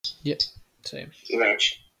Yeah, same. Right.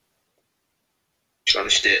 Trying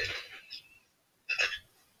to steer.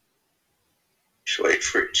 Just wait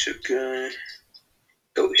for it to go.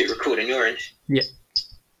 Oh, is it recording your end? Yeah.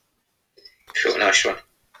 Cool, nice one.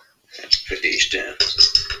 Put these down.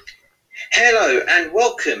 Hello and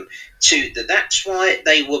welcome to the That's Why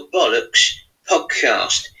They Were Bollocks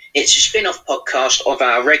podcast. It's a spin-off podcast of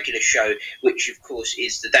our regular show, which of course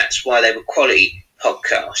is the That's Why They Were Quality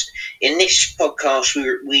podcast. In this podcast,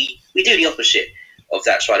 we do the opposite of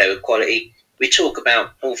That's Why They Were Quality. We talk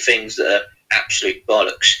about all things that are absolute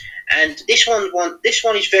bollocks. And this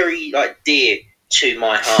one is very dear to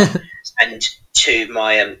my heart and to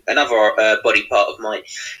my another body part of mine.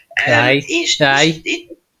 Aye.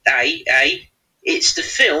 It's the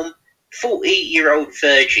film 40-Year-Old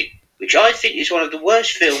Virgin, which I think is one of the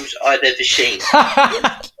worst films I've ever seen.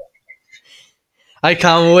 I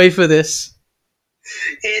can't wait for this.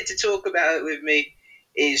 Here to talk about it with me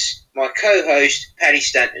is my co-host, Paddy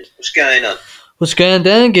Stanton. What's going on? What's going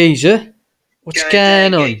down, geezer? What's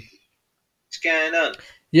going on? What's going on?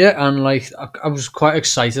 Yeah, and I was quite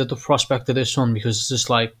excited at the prospect of this one because it's just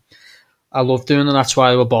I love doing it. That's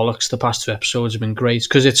why they were bollocks. The past 2 episodes have been great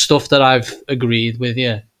because it's stuff that I've agreed with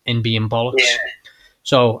you in being bollocks. Yeah.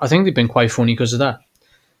 So I think they've been quite funny because of that.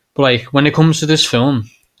 But when it comes to this film,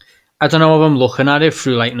 I don't know if I'm looking at it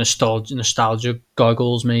through nostalgia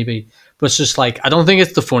goggles maybe, but it's just I don't think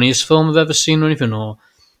it's the funniest film I've ever seen or anything, or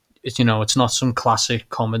it's not some classic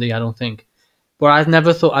comedy. I don't think, but I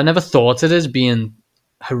never thought it as being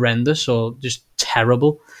horrendous or just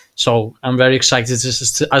terrible. So I'm very excited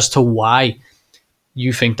as to why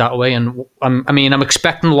you think that way, and I'm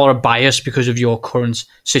expecting a lot of bias because of your current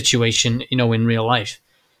situation, in real life.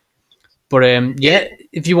 But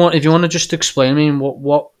if you want to just explain,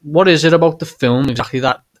 what is it about the film exactly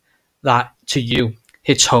that to you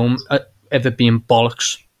hits home of it being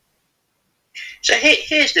bollocks? So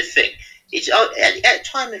here's the thing: it's at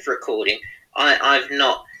time of recording, I've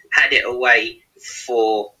not had it away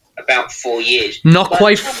for about 4 years. Not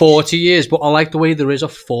quite 40 years, but I like the way there is a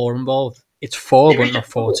 4 involved. It's 4, but not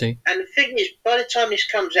 40. And the thing is, by the time this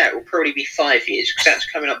comes out, it will probably be 5 years because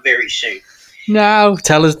that's coming up very soon. No,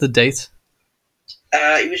 tell us the date.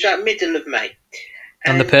 It was middle of May.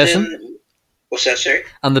 And the person? What's that, sorry?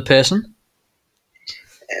 And the person?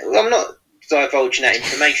 Well, I'm not divulging that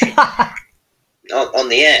information on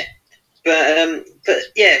the air. But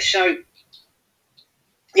yeah, so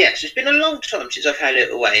it's been a long time since I've had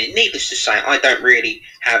it away. And needless to say, I don't really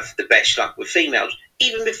have the best luck with females.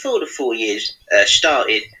 Even before the 4 years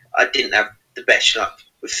started, I didn't have the best luck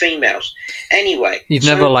with females. Anyway. You've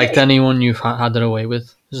never liked anyone you've had it away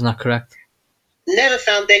with, isn't that correct? Never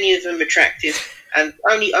found any of them attractive, and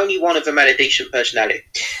only one of them had a decent personality.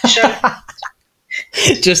 So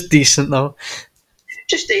just decent though.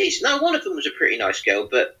 Just decent. No, one of them was a pretty nice girl,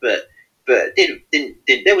 but didn't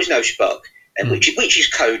there was no spark, and which is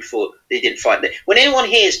code for they didn't find it. When anyone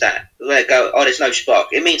hears that, they go, "Oh, there's no spark."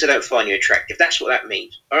 It means I don't find you attractive. That's what that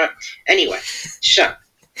means. All right. Anyway, so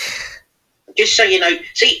just so you know,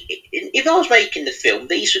 see, if I was making the film,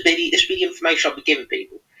 this would be the information I'd be giving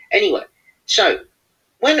people. Anyway. So,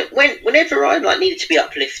 whenever I needed to be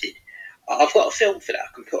uplifted, I've got a film for that.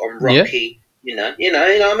 I can put on Rocky, yeah. you know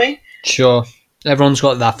what I mean? Sure. Everyone's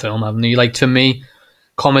got that film, haven't they? To me,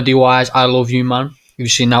 comedy-wise, I Love You, Man.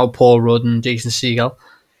 You've seen that with Paul Rudd and Jason Segel.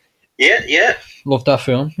 Yeah. Love that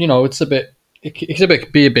film. It's a bit cheesy, a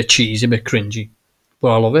bit cringy, but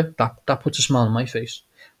I love it. That puts a smile on my face.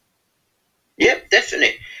 Yeah,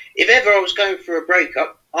 definitely. If ever I was going for a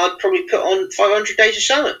breakup, I'd probably put on 500 Days of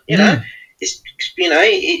Summer. You know. It's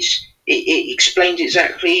it explains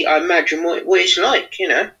exactly, I imagine, what it's like,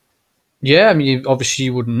 Yeah, obviously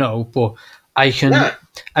you wouldn't know, but I can. No.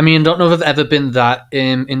 I don't know if I've ever been that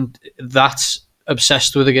in that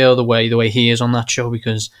obsessed with a girl the way he is on that show,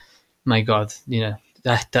 because my God,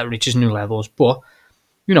 that reaches new levels. But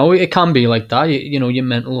it can be like that. Your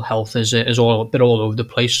mental health is all a bit all over the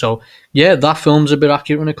place. So yeah, that film's a bit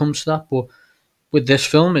accurate when it comes to that. But with this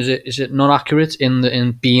film, is it not accurate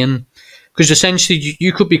in being? Because essentially,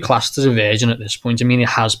 you could be classed as a virgin at this point. It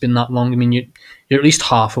has been that long. You're at least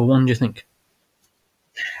half of one. Do you think?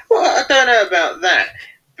 Well, I don't know about that,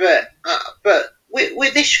 but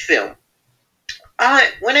with this film,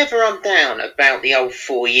 whenever I'm down about the old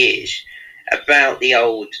 4 years, about the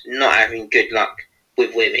old not having good luck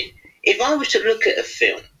with women, if I was to look at a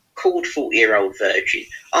film called 40-Year-Old Virgin,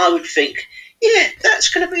 I would think, yeah, that's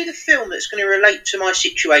going to be the film that's going to relate to my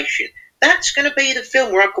situation. That's going to be the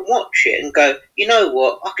film where I can watch it and go, you know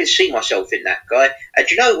what, I can see myself in that guy. And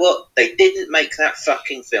you know what? They didn't make that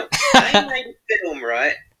fucking film. They made a film,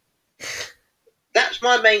 right? That's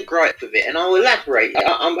my main gripe with it, and I'll elaborate.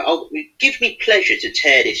 It gives me pleasure to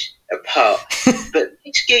tear this apart. But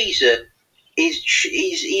this geezer he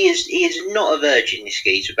is not a virgin. This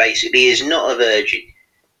geezer basically he is not a virgin.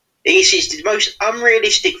 This is the most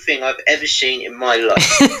unrealistic thing I've ever seen in my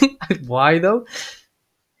life. Why though?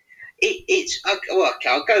 Okay,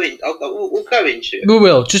 I'll go in. We'll go into it. We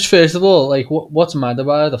will. Just first of all, like, what's mad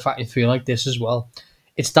about it, the fact you feel like this as well.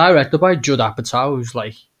 It's directed by Judd Apatow, who's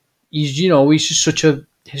like, he's just such a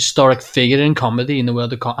historic figure in comedy in the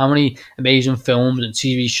world of how many amazing films and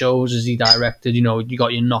TV shows has he directed? You know, you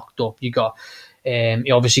got your Knocked Up, you got,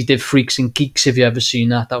 he obviously did Freaks and Geeks. If you ever seen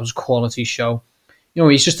that, that was a quality show. You know,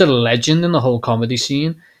 he's just a legend in the whole comedy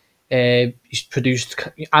scene. He's produced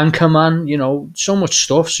Anchorman, you know, so much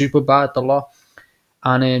stuff, Superbad, the lot.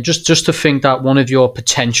 And just to think that one of your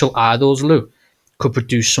potential idols, Lou, could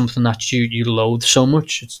produce something that you loathe so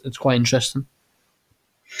much, it's quite interesting.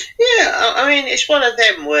 Yeah, I mean, it's one of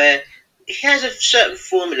them where he has a certain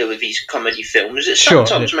formula with these comedy films that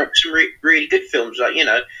sometimes make some really good films, like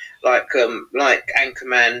like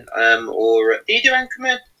Anchorman, or do you do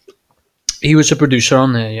Anchorman? He was a producer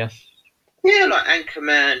on there, yeah. Yeah, like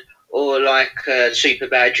Anchorman or like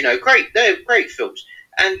Superbad. They're great films,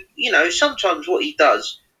 and sometimes what he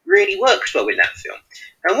does really works well in that film.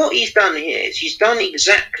 And what he's done here is he's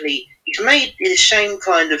made the same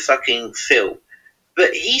kind of fucking film,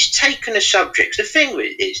 but he's taken a subject. The thing with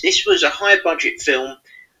it is, this was a high budget film.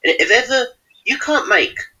 If ever, you can't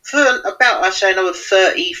make, for about, I'd say, another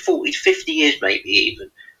 30, 40, 50 years maybe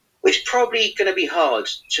even, it's probably going to be hard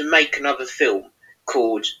to make another film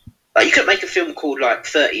called, like, you could make a film called, like,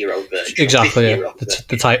 30-Year-Old Virgin. Exactly, yeah.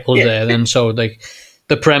 The title's there, then, so, like,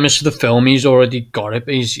 the premise of the film, he's already got it.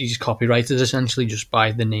 He's copyrighted, essentially, just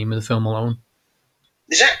by the name of the film alone.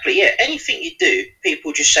 Exactly, yeah. Anything you do,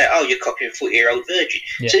 people just say, "Oh, you're copying 40-Year-Old Virgin."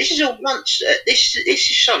 Yeah. So this is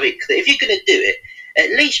this is something that if you're going to do it,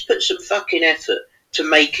 at least put some fucking effort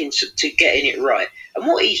to getting it right. And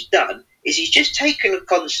what he's done is he's just taken a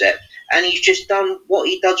concept and he's just done what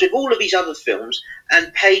he does with all of his other films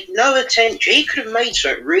and paid no attention. He could have made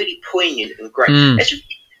something really poignant and great. It's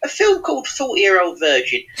a film called 40-Year-Old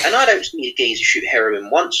Virgin, and I don't see a geezer shoot heroin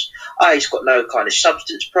once. He's got no kind of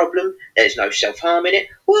substance problem. There's no self-harm in it.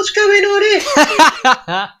 What's going on here?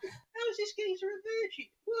 How is this geezer a virgin?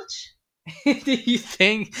 What? Do you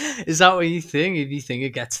think? Is that what you think? If you think it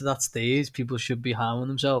gets to that stage, people should be harming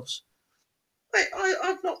themselves? Mate,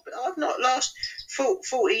 I've not lasted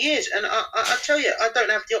 40 years, and I tell you, I don't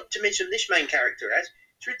have the optimism this main character has.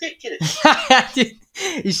 It's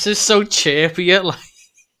ridiculous. He's just so chirpy at life.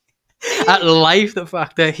 The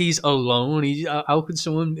fact that he's alone. How could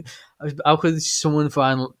someone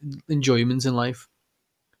find enjoyment in life?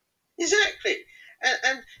 Exactly.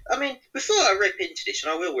 And I mean, before I rip into this,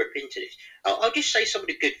 and I will rip into this, I'll just say some of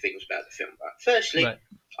the good things about the film. Firstly, right.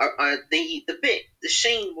 The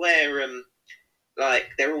scene where like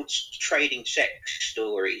they're all trading sex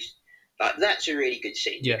stories, like that's a really good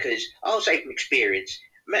scene, because I'll say from experience,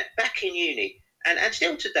 back in uni and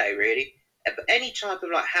still today, really. Any type of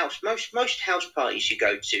like most house parties you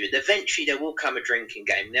go to, eventually there will come a drinking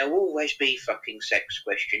game. There will always be fucking sex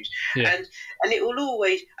questions, and it will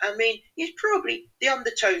always. I mean, it's probably the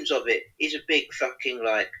undertones of it is a big fucking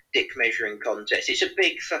like dick measuring contest. It's a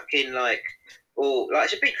big fucking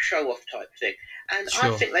it's a big show off type thing, and sure.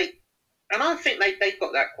 I think they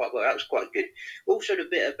got that quite well. That was quite good. Also, the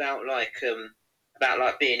bit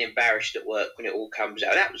about being embarrassed at work when it all comes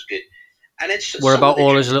out, that was good. And what about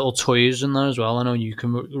all his little toys in there as well? I know you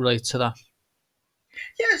can relate to that.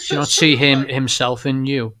 Yeah, do you not see himself in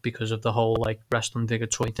you because of the whole like wrestling figure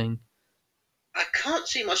toy thing? I can't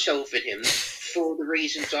see myself in him for the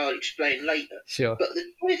reasons I'll explain later. Sure. But the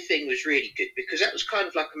toy thing was really good because that was kind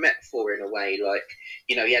of like a metaphor in a way. Like,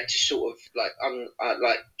 he had to sort of like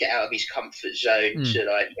get out of his comfort zone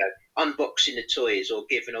to unboxing the toys or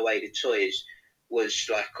giving away the toys was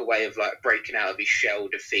like a way of like breaking out of his shell,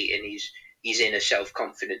 defeating his inner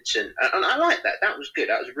self-confidence, and I like that. That was good.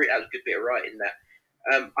 That was a good bit of writing that.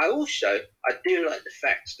 I do like the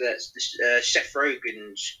fact that Seth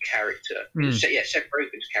Rogen's character, Seth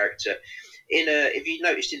Rogen's character, if you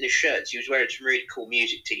noticed in the shirts, he was wearing some really cool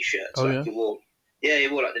music T-shirts. Oh, he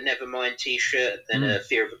wore like the Nevermind T-shirt, then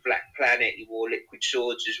Fear of a Black Planet. He wore Liquid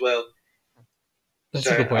Swords as well. That's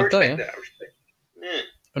a good point, I respect that. Yeah.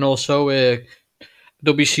 And also,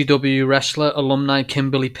 WCW wrestler alumni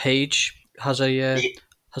Kimberly Page has a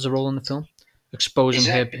role in the film,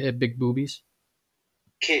 exposing her big boobies.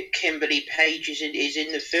 Kimberly Page is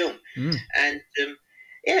in the film, and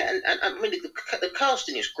Yeah, and I mean the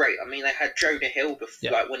casting is great. I mean they had Jonah Hill,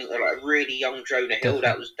 Yeah, like when like really young Jonah Hill.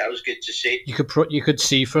 definitely. That was good to see. You could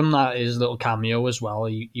see from that his little cameo as well.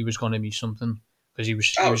 He was going to be something because he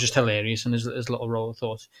Oh was just hilarious in his little role. I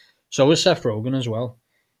thought. So was Seth Rogen as well.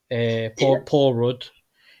 yeah, Paul Rudd.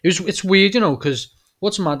 It's weird, because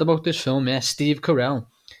what's mad about this film? Yeah, Steve Carell.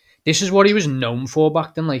 This is what he was known for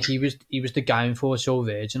back then. Like he was the guy in For So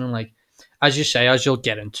Virgin, and like as you say, as you'll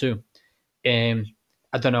get into, um,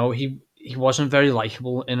 I don't know, he wasn't very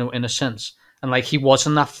likable in a sense, and like he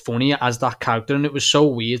wasn't that funny as that character, and it was so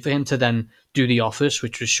weird for him to then do The Office,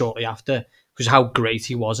 which was shortly after, because how great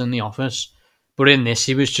he was in The Office, but in this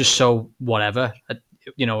he was just so whatever. It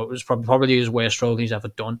was probably his worst role he's ever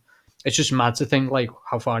done. It's just mad to think like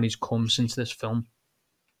how far he's come since this film.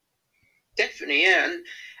 definitely, yeah. And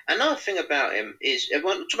another thing about him is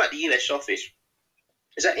when talk about the U.S. Office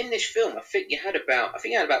is that in this film, I think you had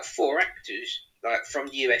about four actors like from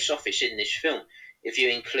the U.S. Office in this film. If you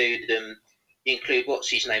include what's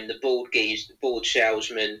his name, the the bald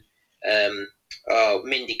salesman, um,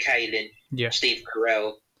 Mindy Kaling, Yeah, Steve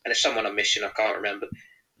Carell, and there's someone I'm missing. I can't remember.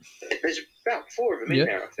 There's about four of them in yeah.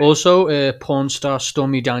 there, I think. Also, porn star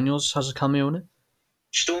Stormy Daniels has a cameo in it.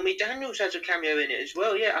 Stormy Daniels has a cameo in it as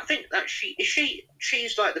well. Yeah, I think that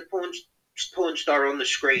she's like the porn star on the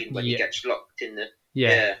screen when he Yeah, gets locked in the yeah,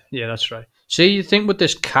 yeah. yeah. That's right. See, you think with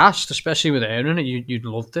this cast, especially with Aaron, in it, you'd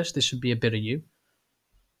love this. This would be a bit of you.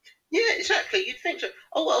 Yeah, exactly. You'd think so.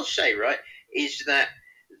 Oh, what I'll say, right, is that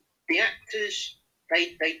the actors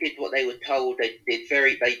they did what they were told.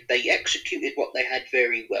 They executed what they had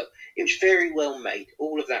very well. It was very well made.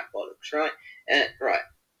 All of that bollocks, right? Right.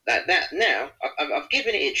 That now I've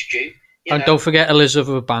given it its due. You And know, don't forget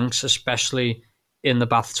Elizabeth Banks, especially in the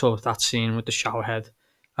bathtub. That scene with the shower head.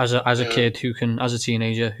 As a um, kid as a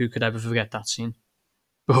teenager, who could ever forget that scene?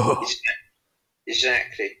 it's-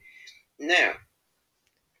 exactly. Now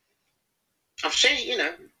I've seen.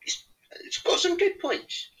 It's got some good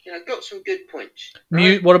points. Got some good points,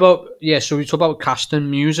 right? What about So we talk about casting,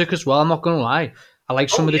 music as well. I'm not gonna lie, I like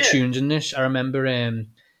some Oh of the yeah, tunes in this. I remember.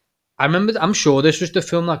 I'm sure this was the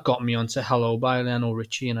film that got me onto Hello by Lionel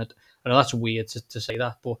Richie, and I know that's weird to say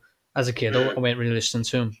that, but as a kid, I mm. went really listening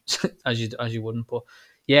to him as you wouldn't. But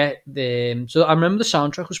yeah, so I remember the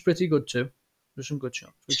soundtrack was pretty good too. There's some good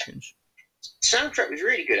tunes. Soundtrack was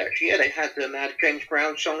really good actually. Yeah, they had a James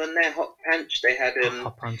Brown song in there, Hot Pants.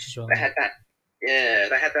 Hot Pants as well. They Yeah, had that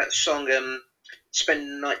they had that song Spend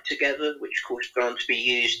the Night Together, which of course gone to be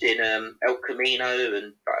used in El Camino and like,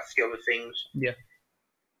 a few other things. yeah.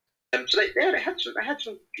 So they had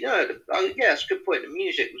some oh yeah, that's a good point. The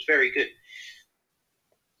music was very good.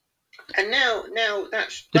 And now The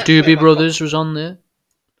that's where Doobie my Brothers was on there.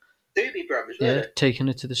 Doobie Brothers, weren't Yeah, it? taking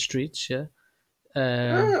it to the streets. Yeah.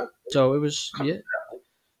 Oh, So it was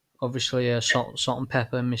obviously Salt and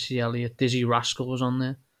Pepper, Missy Elliott, Dizzy Rascal was on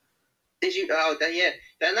there. Yeah.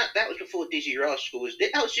 And that was before Dizzy Rascal was.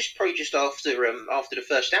 That was just probably just after the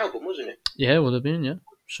first album, wasn't it? Yeah, it would have been. Yeah.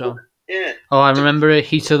 Well, So. yeah. Oh, I So, remember a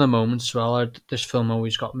Heat of the Moment as well. This film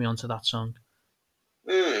always got me onto that song.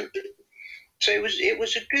 mm. So it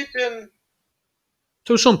was a good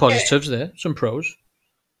So some yeah. positives there, some pros.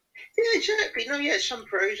 Yeah, exactly. No, yeah, some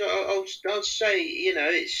pros. I'll say,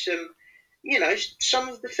 it's some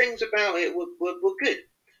of the things about it were good.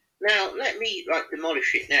 Now let me like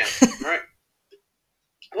demolish it now, right?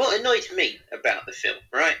 What annoyed me about the film,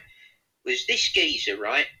 right, was this geezer,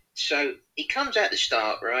 right? So he comes at the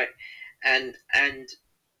start, right, and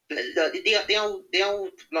the old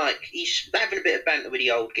like he's having a bit of banter with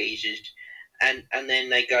the old geezers, and then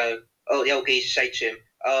they go, oh, the old geezers say to him,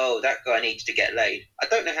 oh, that guy needs to get laid. I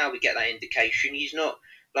don't know how we get that indication. He's not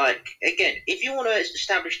like again. If you want to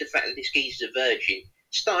establish the fact that this geezer's a virgin,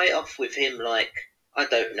 start it off with him like I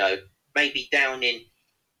don't know, maybe down in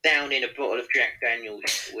a bottle of Jack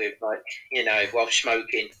Daniels with like while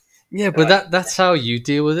smoking. Yeah, but Like that's how you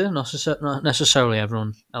deal with it. Not necessarily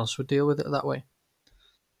everyone else would deal with it that way.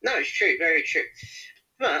 no, it's true, very true.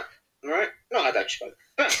 But right, no, I don't smoke.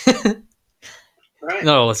 But right,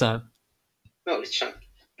 Not all the time. not this time.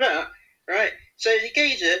 But right, so the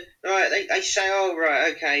geezer, right, they say, oh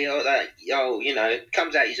right, okay,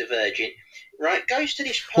 comes out he's a virgin, right, goes to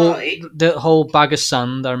this Well, party. the whole bag of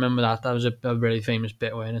sand, I remember that. That was a really famous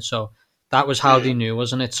bit, wasn't it? So that was how they Mm, knew,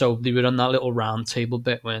 wasn't it? So they were on that little round table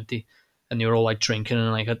bit, weren't they? And they were all like drinking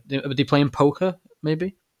and like, were they playing poker,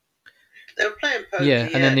 maybe? they were playing poker, Yeah,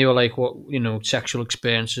 and then yeah, they were like, "What sexual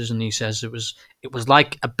experiences?" And he says it was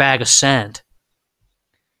like a bag of sand.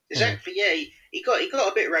 Uh, exactly, yeah. He got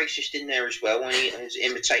a bit racist in there as well when he was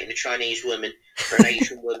imitating a Chinese woman or an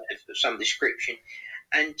Asian woman of some description.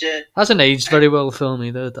 And Hasn't aged very well, the film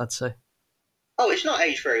either, I'd say. oh, it's not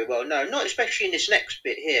aged very well. No, not especially in this next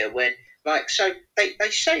bit here when, like, so they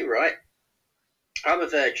say, right, I'm a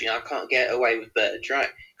virgin, I can't get away with birds, right?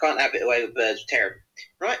 Can't have it away with birds, terrible.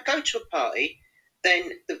 Right, go to a party,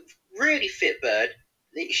 then the really fit bird,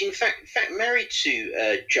 she's in fact married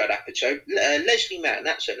to Judd Apatow, Leslie Mann,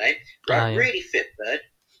 that's her name, right? Yeah. Really fit bird,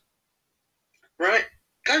 right?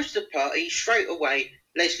 Goes to the party, straight away,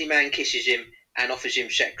 Leslie Mann kisses him and offers him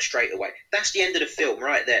sex straight away. That's the end of the film,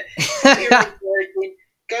 right there. You're a virgin,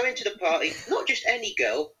 go into the party, not just any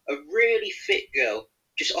girl, a really fit girl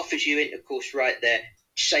just offers you intercourse right there.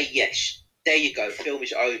 Say yes. There you go. Film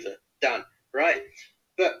is over. Done. Right?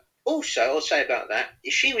 But also, I'll say about that,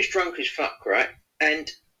 is she was drunk as fuck, right? And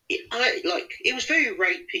it was very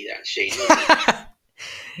rapey, that scene.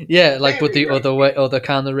 Yeah, like, but Very the other rapey. way, other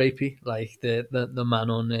kind of rapey, like the man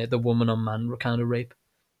on the woman on man kind of rape.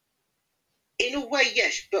 In a way,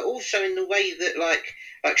 yes, but also in the way that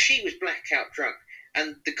like she was blackout drunk,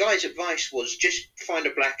 and the guy's advice was just find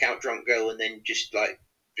a blackout drunk girl and then just like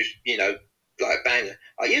bang her.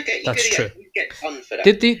 Oh, That's true. you get done for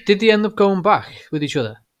that. Did they end up going back with each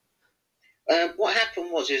other? What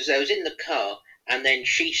happened was I was in the car, and then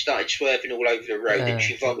she started swerving all over the road, and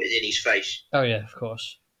she vomited in his face. Oh yeah, of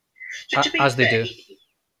course. So to be As they fair, do.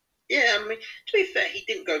 yeah, I mean, to be fair, he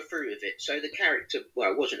didn't go through with it, so the character,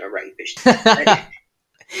 well, wasn't a rapist.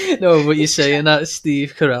 No, but you're saying that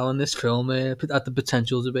Steve Carell in this film had the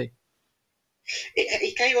potential to be.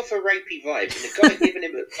 He gave off a rapey vibe, and the guy giving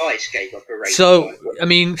him advice gave off a rapey So, vibe. I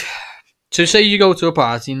mean, so say you go to a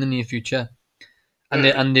party in the near future, and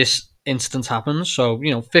and this instance happens. So,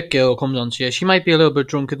 fit girl comes on to you. She might be a little bit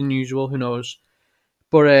drunker than usual. Who knows?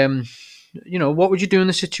 But what would you do in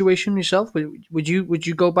the situation yourself? Would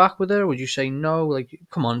you go back with her? Or would you say no? Like,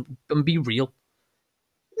 come on, and be real.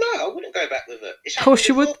 No, I wouldn't go back with her. It's Of course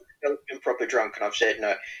you would. I've been proper drunk, and I've said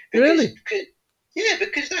no. Really?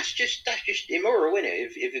 Because that's just immoral, isn't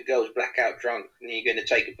it? If a girl's blackout drunk and you're going to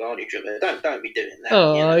take advantage of her, don't be doing that.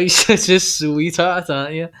 Oh, you're such a sweetheart,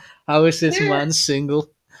 aren't you? How is this man single?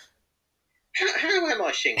 How am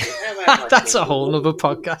I single? How am I That's single? a whole other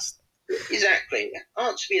podcast. Exactly.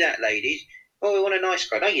 Answer me that, ladies. Oh, we want a nice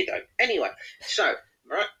guy. No, you don't. Anyway, so,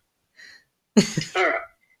 right. All right.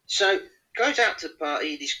 So, goes out to the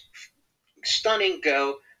party. This stunning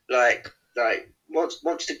girl,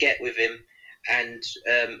 wants to get with him. And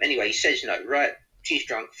anyway, he says no, right? She's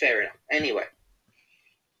drunk, fair enough. Anyway,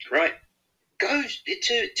 right? Goes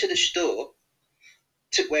to the store,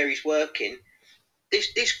 to where he's working.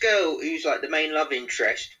 This girl, who's like the main love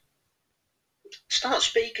interest, starts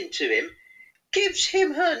speaking to him, gives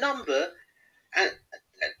him her number, and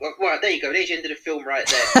well, there you go. There's the end of the film right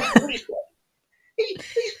there.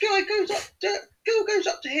 This guy goes up. Girl goes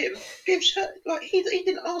up to him, gives her he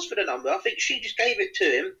didn't ask for the number. I think she just gave it to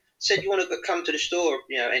him. Said, "You want to come to the store,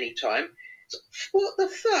 anytime." So, what the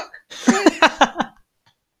fuck?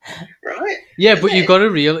 Right? Yeah, but you got to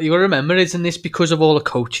remember, isn't this because of all the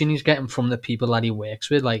coaching he's getting from the people that he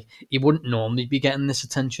works with? Like, he wouldn't normally be getting this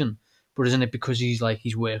attention, but isn't it because he's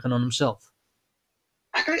working on himself?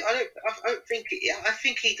 I don't think. I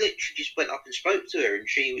think he literally just went up and spoke to her, and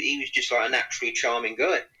he was just like a naturally charming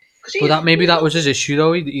guy. But that was his issue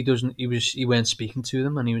though. He weren't speaking to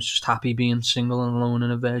them, and he was just happy being single and alone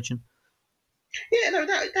and a virgin. Yeah, no,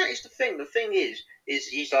 that is the thing. The thing is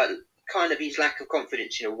he's like kind of his lack of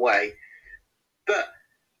confidence in a way, but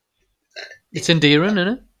it's endearing, isn't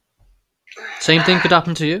it? Same thing could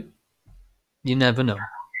happen to you. You never know.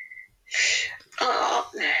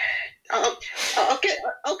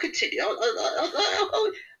 I'll continue.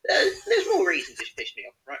 There's more reasons this pissed me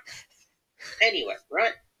off, right? Anyway,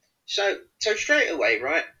 right. So straight away,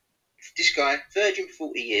 right. This guy, virgin for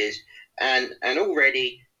 40 years, and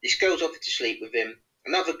already this girl's offered to sleep with him.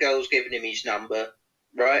 Another girl's given him his number,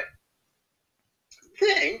 right?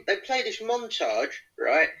 Then they play this montage,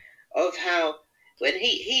 right, of how when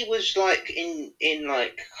he was like in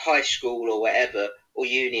like high school or whatever, or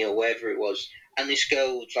uni or wherever it was, and this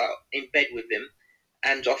girl was like in bed with him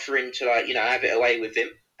and offering to have it away with him,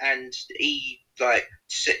 and he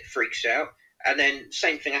freaks out, and then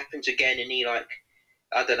same thing happens again, and he I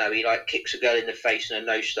don't know, he kicks a girl in the face and her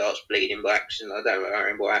nose starts bleeding by accident. I don't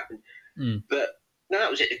remember what happened, but no, that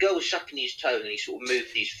was it. The girl was sucking his toe and he sort of moved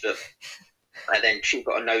his foot, and then she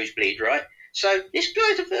got a nosebleed, right? So this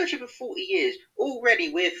guy's a virgin for 40 years.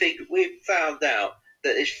 Already we've found out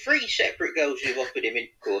that there's 3 separate girls who've offered him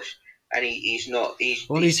intercourse, and he's not. He's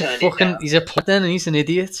a plot then, and he's an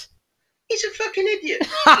idiot. He's a fucking idiot.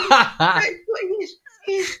 That's what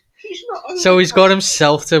he is. He's not. So he's got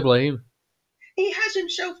himself to blame. He has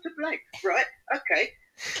himself to blame, right? Okay.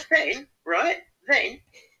 Then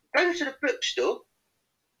goes to the bookstore,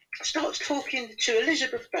 starts talking to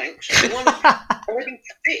Elizabeth Banks, one of the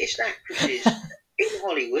fittest actresses in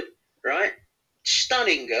Hollywood, right?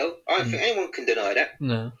 Stunning girl. I don't think anyone can deny that.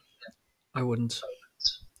 No, I wouldn't.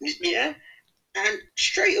 Yeah. And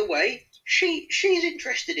straight away, she's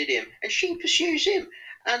interested in him, and she pursues him.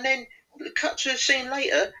 And then cut to a scene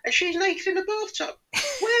later, and she's naked in the bathtub.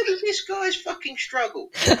 Where was this guy's fucking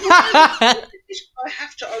struggle? What did this guy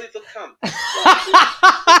have to overcome? What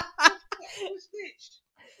was this?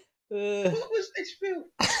 What was this film?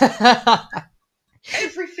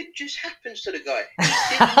 Everything just happens to the guy.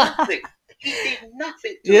 He did nothing. He did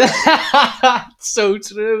nothing to Yeah, so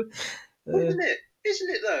true. Isn't it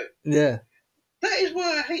though? Yeah. That is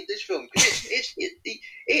why I hate this film. It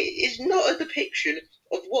is not a depiction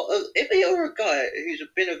of what. If you're a guy who's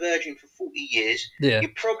been a virgin for 40 years, Yeah.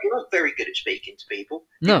 you're probably not very good at speaking to people.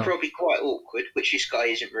 No. You're probably quite awkward, which this guy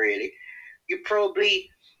isn't really. You're probably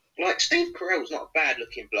like Steve Carell's not a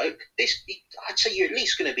bad-looking bloke. I'd say you're at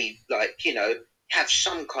least going to be like, have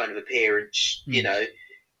some kind of appearance,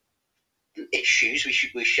 issues.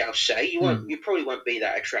 We shall say you probably won't be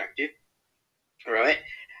that attractive, right?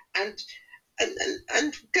 And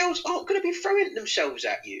girls aren't going to be throwing themselves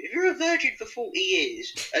at you. If you're a virgin for 40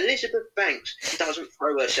 years, Elizabeth Banks doesn't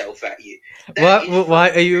throw herself at you.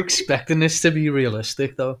 Why are you expecting this to be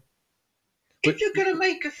realistic, though? If you're going to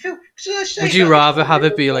make a film, would you rather have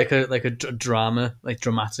it be like a drama, like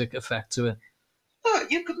dramatic effect to it? Oh,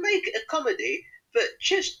 you could make it a comedy, but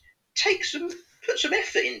just put some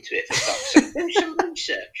effort into it, for fuck's sake. Do some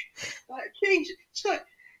research. Like, Jesus, it's like,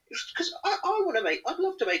 because I'd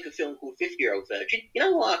love to make a film called 50-Year-Old Virgin. You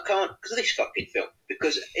know why I can't? Because of this fucking film.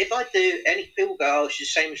 Because if I do any film, it's the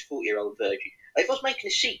same as 40-Year-Old Virgin. If I was making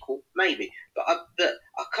a sequel, maybe. But I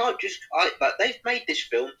can't just. But they've made this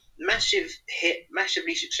film massive hit,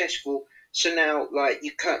 massively successful. So now, like,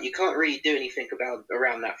 you can't really do anything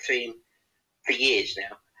around that theme for years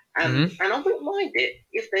now. And I wouldn't mind it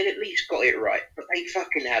if they'd at least got it right, but they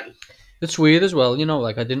fucking haven't. It's weird as well,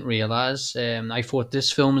 like I didn't realise. I thought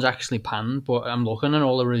this film was actually panned, but I'm looking at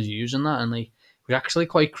all the reviews and that, and like it was actually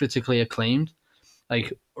quite critically acclaimed.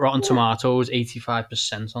 Like Rotten Tomatoes,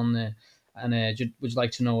 85% on there. And would you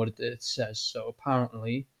like to know what it says? So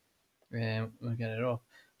apparently, we'll get it up.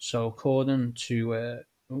 So according to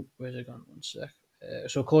where's it gone? One sec.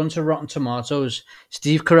 So according to Rotten Tomatoes,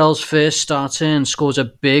 Steve Carell's first star turn scores a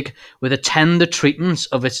big with a tender treatment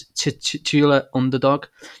of its titular underdog,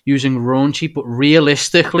 using raunchy but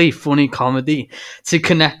realistically funny comedy to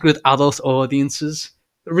connect with adult audiences.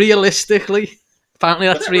 Realistically, apparently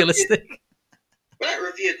that's realistic. That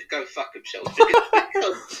review could go fuck himself.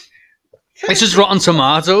 This is Rotten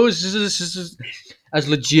Tomatoes. This is as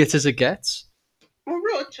legit as it gets. Well,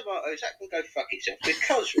 Rotten Tomatoes, that can go fuck itself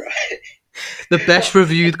because, right? The best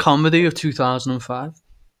reviewed comedy of 2005.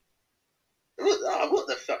 What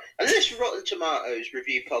the fuck? Unless Rotten Tomatoes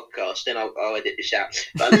review podcast, then I'll edit this out.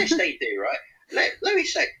 But unless they do, right? Let me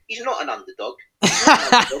say, he's not an underdog. He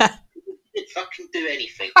didn't fucking do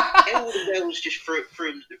anything. All the girls just threw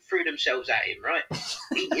themselves at him, right?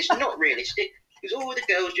 It's not realistic because all the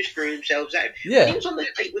girls just threw themselves at him. Yeah. When he was on the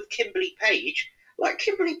date with Kimberly Page, like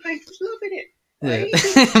Kimberly Page was loving it. Yeah.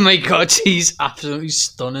 Oh my God, she's absolutely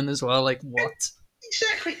stunning as well. Like what?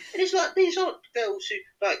 Exactly, and it's like these aren't girls who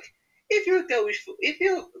like. If you're a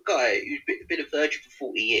guy who's been a virgin for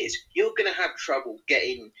 40 years, you're gonna have trouble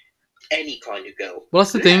getting any kind of girl. Well,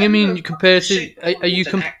 that's the thing. I mean, you compare to are you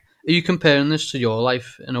comparing this to your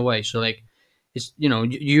life in a way? So like, it's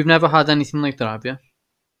you've never had anything like that, have you?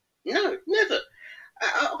 No, never.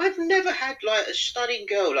 I've never had like a stunning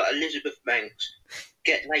girl like Elizabeth Banks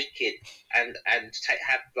get naked and take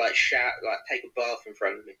a bath in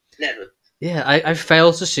front of me. Never. Yeah, I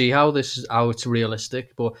fail to see how it's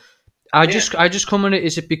realistic, but I just come on it.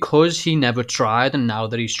 Is it because he never tried, and now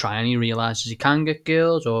that he's trying, he realizes he can get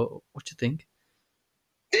girls, or what do you think?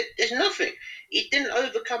 There's nothing. He didn't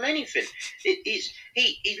overcome anything. He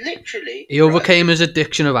literally. He overcame his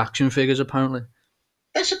addiction of action figures, apparently.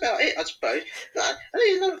 That's about it, I suppose. But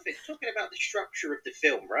there's another thing. Talking about the structure of the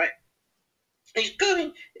film, right? He's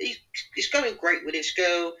going great with this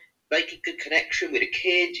girl, making good connection with the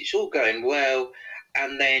kids. It's all going well,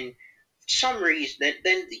 and then for some reason,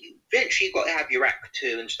 then eventually you've got to have your act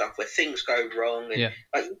 2 and stuff where things go wrong, and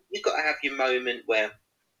you've got to have your moment where.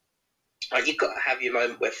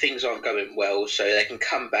 Things aren't going well, so they can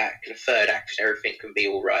come back in the third act and everything can be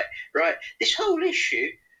all right. Right? This whole issue,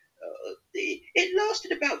 it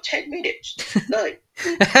lasted about 10 minutes. Like,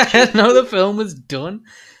 no, the film was done.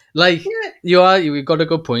 Like, Yeah, you've got a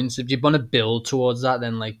good point. If you want to build towards that,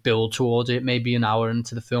 then like build towards it. Maybe an hour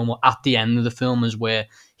into the film or at the end of the film is where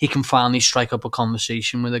he can finally strike up a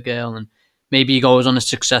conversation with a girl, and maybe he goes on a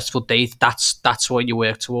successful date. That's what you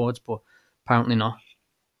work towards, but apparently not.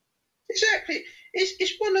 exactly.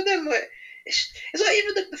 It's one of them where it's like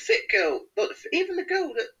even the fit girl, even the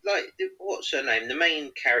girl that like what's her name, the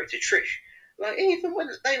main character Trish. Like even when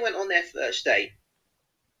they went on their first date,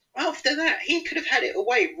 after that he could have had it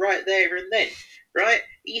away right there and then, right?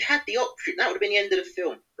 He had the option. That would have been the end of the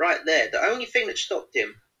film, right there. The only thing that stopped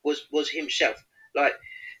him was himself. Like,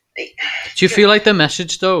 it, Do you feel like the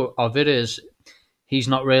message though of it is he's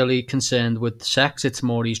not really concerned with sex? It's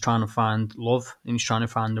more he's trying to find love and he's trying to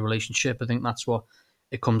find a relationship. I think that's what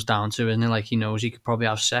it comes down to, isn't it? Like he knows he could probably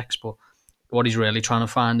have sex, but what he's really trying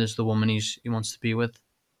to find is the woman he wants to be with.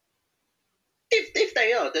 if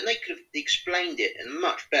they are, then they could have explained it in a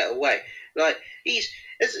much better way. Like as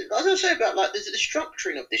I say about like the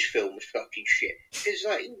structuring of this film was fucking shit. Because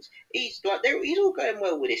like he's like he's all going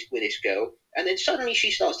well with this girl, and then suddenly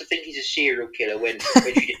she starts to think he's a serial killer when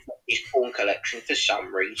she did his porn collection for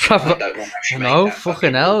some reason. I don't know how she made No, that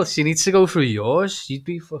fucking hell. She needs to go through yours. You'd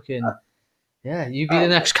be fucking. Yeah, you'd be the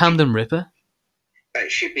next Camden Ripper.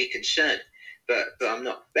 It should be concerned, but I'm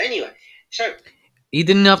not. But anyway, so He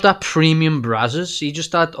didn't have that premium brazzers. He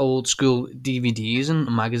just had old school DVDs and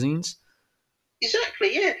magazines.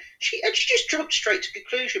 exactly, yeah. She just jumped straight to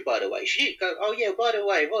conclusion. By the way, she didn't go, "Oh yeah, by the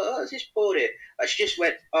way, what is this porn here?" She just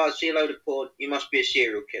went, "Oh, I see a load of porn. You must be a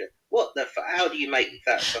serial killer." What the fuck? How do you make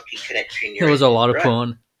that fucking connection? There was a lot of right?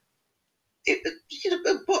 porn.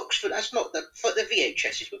 A box for that's not the for the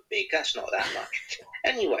VHSs were big. That's not that much.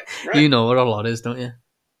 Anyway, right? You know what a lot is, don't you?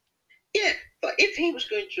 Yeah, but if he was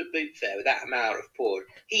going to a boot fair with that amount of porn,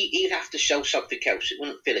 he'd have to sell something else. It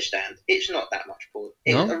wouldn't fill a stand. It's not that much porn.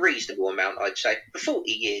 It's No? a reasonable amount, I'd say. For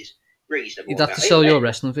 40 years, reasonable You'd have amount. to sell your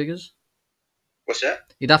wrestling figures. What's that?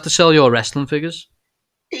 You'd have to sell your wrestling figures.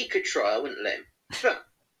 He could try, I wouldn't let him. But,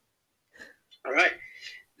 all right.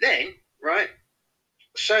 Then, right,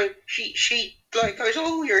 so she like goes,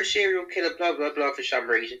 "Oh, you're a serial killer, blah, blah, blah," for some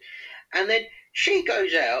reason. And then she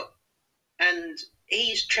goes out and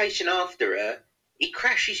he's chasing after her. He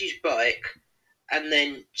crashes his bike and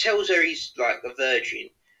then tells her he's like a virgin.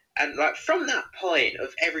 And like from that point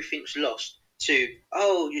of everything's lost to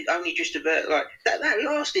you only just about like that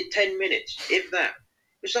lasted 10 minutes, if that.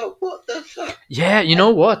 It's like what the fuck? Yeah, you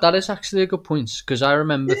know what? That is actually a good point because I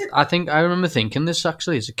remember. Yeah, I remember thinking this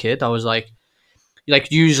actually as a kid. I was like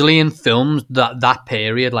usually in films that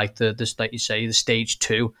period, like this, like you say, the stage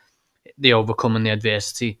two, the overcoming the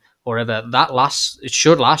adversity, or whatever. That lasts. It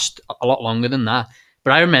should last a lot longer than that.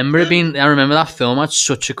 But I remember it being. I remember that film had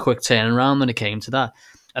such a quick turnaround when it came to that,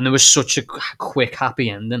 and there was such a quick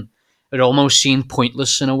happy ending. It almost seemed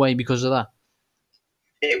pointless in a way because of that.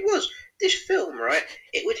 it was this film, right?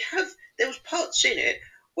 It would have there was parts in it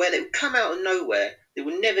where they would come out of nowhere. They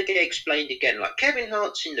would never get explained again. Like Kevin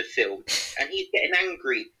Hart's in the film, and he's getting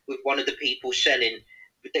angry with one of the people selling.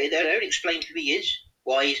 But they don't explain who he is,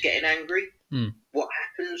 why he's getting angry, Hmm. what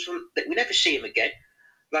happens. We never see him again.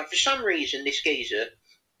 Like for some reason, this geezer,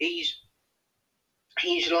 he's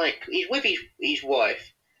he's with his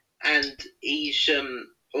wife, and he's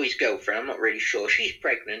or his girlfriend. I'm not really sure. She's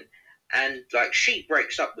pregnant, and like she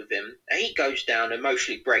breaks up with him, and he goes down,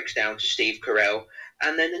 emotionally breaks down to Steve Carell,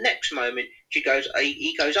 and then the next moment he goes, "Oh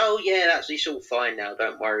yeah, it's all fine now.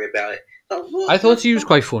 Don't worry about it." Like, I what the thought he was fuck?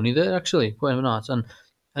 quite funny there, actually, quite not,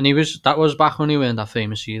 and he was. That was back when he weren't that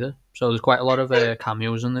famous either. So there's quite a lot of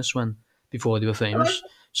cameos in this one before they were famous.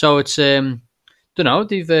 So it's don't know.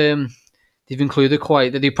 They've included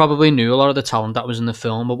quite. They probably knew a lot of the talent that was in the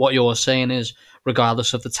film. But what you're saying is,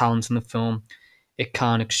 regardless of the talent in the film, it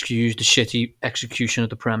can't excuse the shitty execution of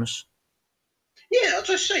the premise. Yeah, as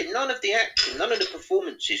I say, none of the acting, none of the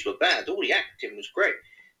performances were bad. All the acting was great.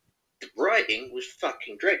 The writing was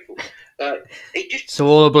fucking dreadful. It just So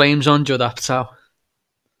all the blame's on Judd Apatow.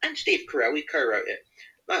 and Steve Carell, he co-wrote it.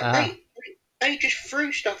 Like Ah, they just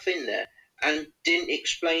threw stuff in there and didn't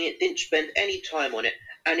explain it, didn't spend any time on it,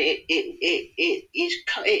 and it is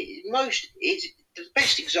most is the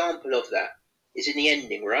best example of that is in the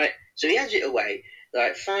ending, right? So he has it away.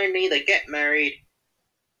 Like finally, they get married,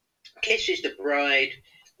 kisses the bride,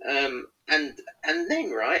 and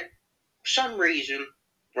then right, for some reason,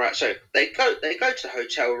 right? So they go to the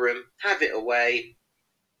hotel room, have it away,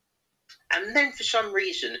 and then for some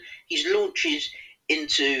reason he launches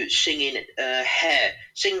into singing Hair,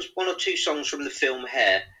 sings one or two songs from the film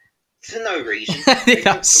Hair for no reason. They don't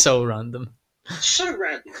that's so random. So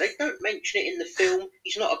random. They don't mention it in the film.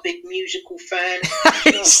 He's not a big musical fan.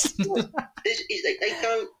 He's not. They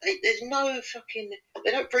don't. There's no fucking.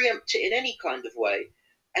 They don't preempt it in any kind of way,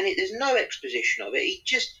 and there's no exposition of it. He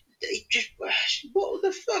just. What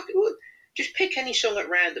the fuck? What, just pick any song at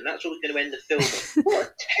random. That's always going to end the film. What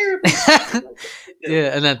a terrible.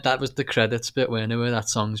 Yeah, and then that was the credits bit where that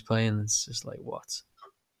song's playing. It's just like, what?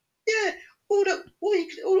 Yeah,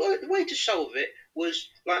 the way to solve it was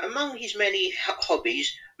like among his many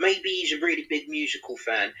hobbies, maybe he's a really big musical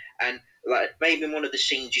fan, and like maybe in one of the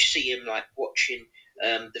scenes you see him like watching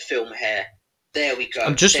the film Hair. There we go.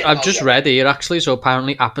 I've just read here actually. So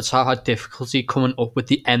apparently, Apatow had difficulty coming up with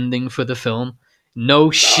the ending for the film. No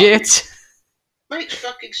shit. Makes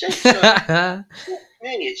fucking sense. Like,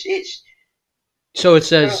 it's So it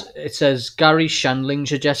says Gary Shandling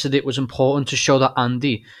suggested it was important to show that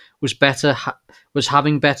Andy was was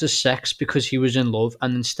having better sex because he was in love,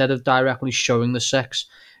 and instead of directly showing the sex,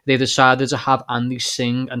 they decided to have Andy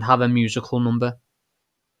sing and have a musical number.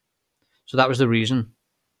 So that was the reason.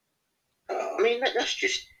 I mean, that's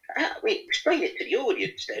just. I mean, explain it to the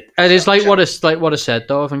audience then. It is like what I said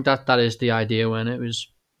though. I think that is the idea when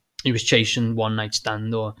he was chasing one night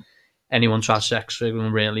stand or anyone to have sex with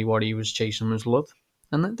him. Really, what he was chasing was love,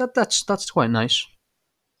 and that's quite nice.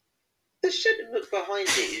 The sentiment behind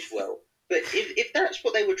it as well. But if that's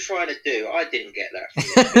what they were trying to do, I didn't get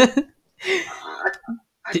that.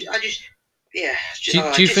 I just, yeah.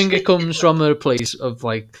 Do you think it comes from a place of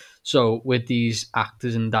like, so with these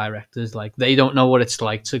actors and directors, like they don't know what it's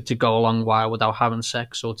like to go a long while without having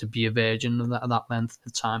sex or to be a virgin of that length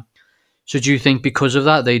of time? So do you think because of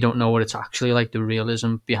that they don't know what it's actually like, the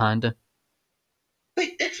realism behind it?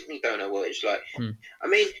 They definitely don't know what it's like. I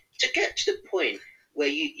mean, to get to the point where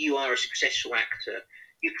you are a successful actor,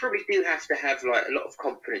 you probably do have to have like a lot of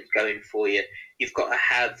confidence going for you. You've got to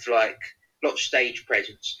have like a lot of stage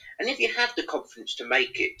presence, and if you have the confidence to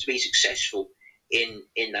make it to be successful in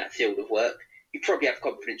that field of work, you probably have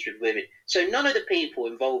confidence with women. So none of the people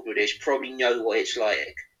involved with this probably know what it's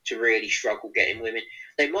like to really struggle getting women.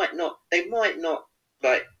 They might not. They might not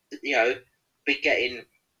like be getting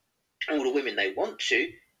all the women they want to,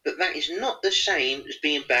 but that is not the same as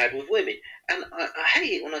being bad with women. And I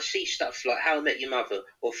hate it when I see stuff like How I Met Your Mother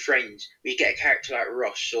or Friends, where you get a character like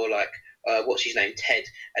Ross or like what's his name, Ted,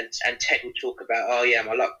 and Ted will talk about, oh yeah,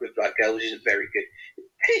 my luck with like girls isn't very good.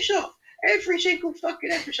 Piss off! Every single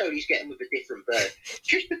fucking episode he's getting with a different bird.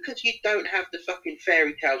 Just because you don't have the fucking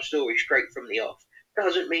fairy tale story straight from the off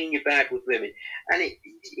doesn't mean you're bad with women. And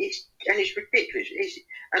it's ridiculous.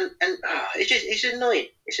 It's annoying.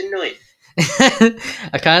 It's annoying.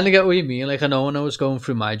 I kind of get what you mean. Like I know when I was going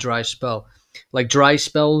through my dry spell, like dry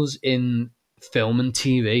spells in film and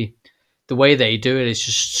TV, the way they do it is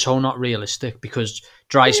just so not realistic because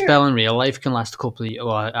dry spell in real life can last a couple of years,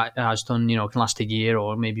 or it has done, can last a year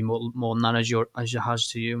or maybe more than that as it has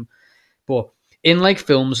to you. But in like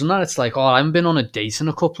films and that, it's like, oh, I haven't been on a date in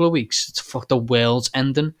a couple of weeks. It's fuck, the world's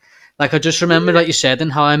ending. Like I just remember, like you said, in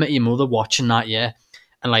How I Met Your Mother, watching that, yeah,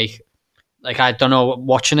 and like I don't know,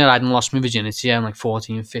 watching it, I hadn't lost my virginity. I'm like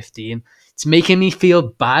 14, 15. It's making me feel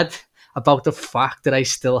bad about the fact that I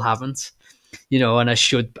still haven't, and I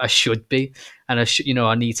should be, and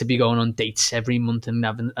I need to be going on dates every month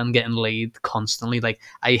and getting laid constantly. Like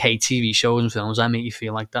I hate TV shows and films that make you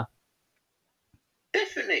feel like that.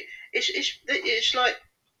 Definitely, it's like,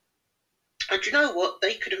 and you know what?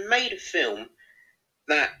 They could have made a film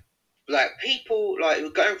that like people like were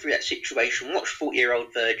going through that situation, watched 40-Year-Old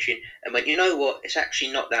Virgin, and went, you know what? It's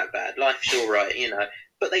actually not that bad. Life's all right.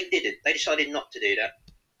 But they didn't. They decided not to do that,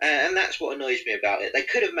 and that's what annoys me about it. They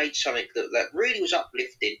could have made something that really was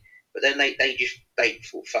uplifting, but then they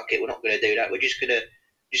thought, fuck it, we're not going to do that. We're just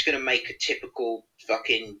gonna make a typical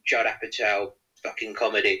fucking Judd Apatow fucking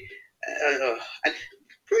comedy. And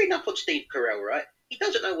reading up on Steve Carell, right? He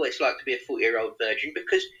doesn't know what it's like to be a 40-year-old virgin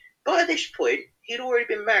because by this point he'd already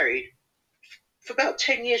been married for about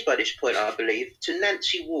 10 years by this point, I believe, to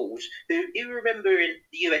Nancy Walls, who you remember in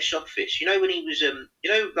the US Office. When he was,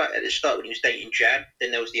 like at the start when he was dating Jan, then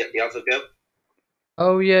there was the other girl.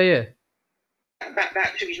 Oh yeah, yeah.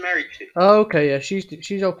 That's who he's married to. Oh okay, yeah. She's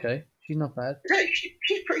okay. She's not bad.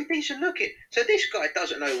 She's pretty decent looking. So this guy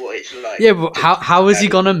doesn't know what it's like. Yeah, but how is he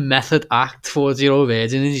gonna method act 40-year-old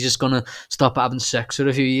virgin? Is he just gonna stop having sex for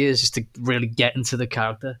a few years just to really get into the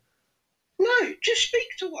character? No, just speak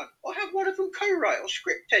to one, or have one of them co-write or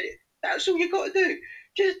script edit. That's all you got to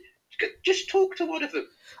do. Just talk to one of them.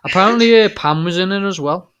 Apparently, Pam was in it as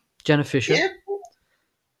well. Jenna Fisher.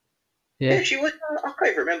 Yeah, she was. I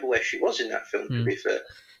can't even remember where she was in that film. To be fair.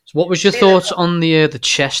 So, what was your thoughts on the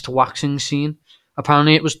chest waxing scene?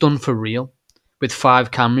 Apparently, it was done for real. with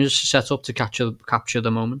 5 cameras set up to capture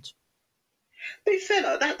the moment. To be fair,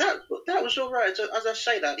 that was all right. As I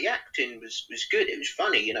say, that the acting was good. It was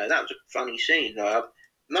funny, that was a funny scene. I've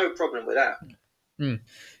no problem with that.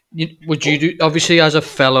 Would you do, obviously, as a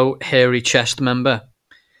fellow hairy chest member,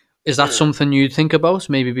 is that something you'd think about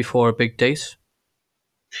maybe before a big date?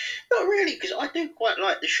 Not really, because I do quite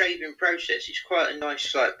like the shaving process. It's quite a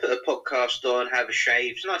nice, put a podcast on, have a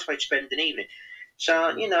shave. It's a nice way to spend an evening.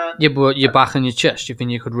 So, Yeah, but your back and your chest, you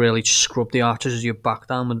think you could really scrub the arches of your back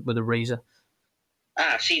down with a razor?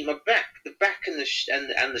 See, my back, the back and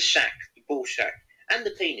the sack, the ball sack, and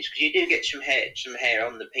the penis, because you do get some hair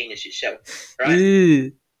on the penis itself, right?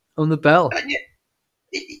 Ew, on the bell.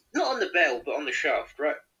 Not on the bell, but on the shaft,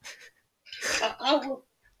 right?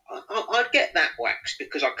 I'd get that waxed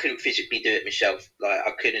because I couldn't physically do it myself.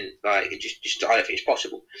 I couldn't. It just I don't think it's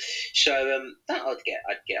possible. So that I'd get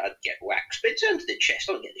waxed. But in terms of the chest,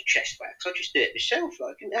 I don't get the chest wax. I just do it myself.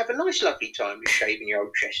 I can have a nice, lovely time with shaving your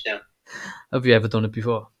old chest down. Have you ever done it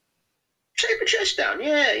before? Shave my chest down,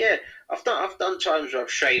 yeah. I've done times where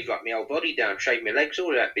I've shaved my whole body down, shaved my legs, all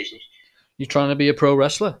of that business. You trying to be a pro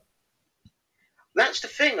wrestler? That's the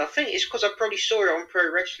thing. I think it's because I probably saw it on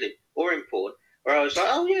pro wrestling or in porn, where I was like,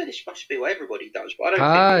 oh yeah, this must be what everybody does. But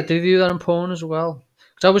I don't think did you do that in porn as well?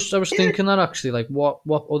 Because I was thinking that actually, like what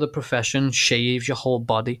other profession shaves your whole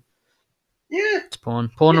body? Yeah, it's porn.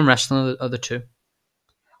 Porn and wrestling are the two.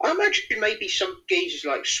 I imagine maybe some geezers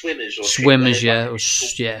like swimmers or swimmers,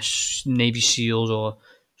 shit, yeah, Navy SEALs or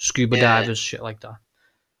scuba divers, shit like that.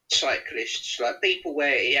 Cyclists, like people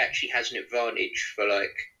where he actually has an advantage for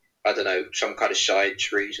I don't know, some kind of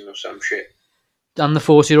science reason or some shit. And the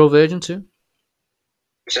 40-year-old virgin too.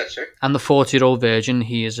 What's that, sir? And the 40-year-old virgin,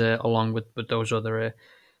 he is along with those other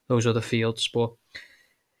fields. But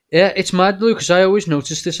yeah, it's mad, Luke, because I always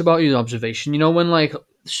notice this about your observation. When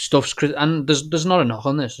stuff's and there's not a knock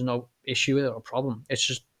on this, there's no issue with it or problem. It's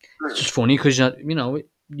just funny because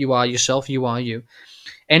you are yourself, you are you.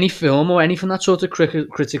 Any film or anything that's sort of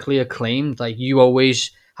critically acclaimed, like you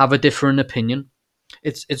always have a different opinion.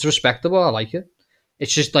 It's respectable. I like it.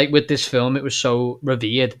 It's just like with this film, it was so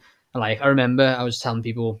revered. I remember I was telling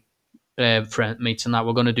people, mates, and that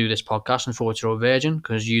we're going to do this podcast on 40-year-old virgin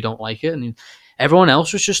because you don't like it, and everyone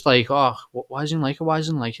else was just like, "Oh, why doesn't he like it? Why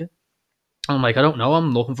doesn't he like it?" And I'm like, I don't know.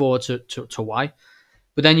 I'm looking forward to why.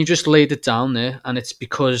 But then you just laid it down there, and it's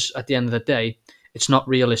because at the end of the day, it's not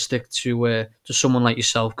realistic to someone like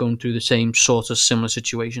yourself going through the same sort of similar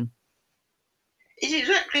situation. It's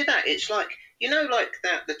exactly that. It's like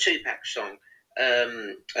that the Tupac song,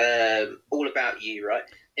 "All About You," right?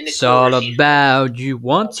 It's all about you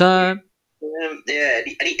one time. And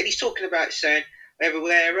he's talking about saying,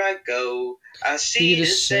 "Everywhere I go, I see the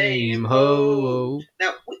same ho."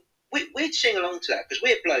 Now we'd sing along to that because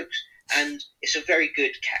we're blokes, and it's a very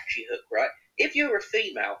good catchy hook, right? If you're a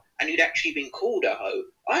female and you'd actually been called a hoe,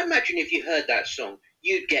 I imagine if you heard that song,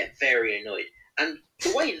 you'd get very annoyed. And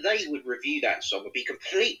the way they would review that song would be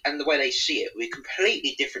and the way they see it would be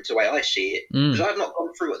completely different to the way I see it, because I've not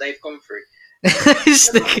gone through what they've gone through.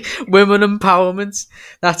 Women empowerment.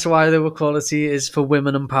 That's why the equality is for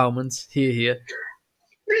women empowerment. Here.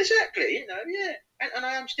 Exactly, yeah. And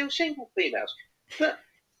I am still single, females.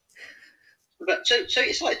 But so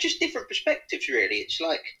it's like just different perspectives, really. It's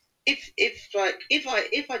like if I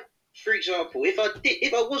for example, if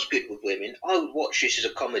I was good with women, I would watch this as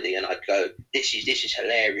a comedy and I'd go, this is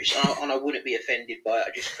hilarious, and I wouldn't be offended by it.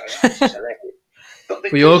 I just go, oh, this is hilarious.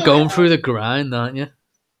 But you're going through the grind, aren't you?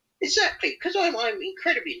 Exactly, because I'm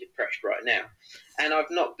incredibly depressed right now, and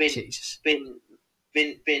I've not been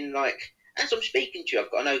like, as I'm speaking to you,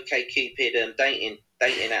 I've got an OkCupid dating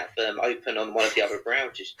app open on one of the other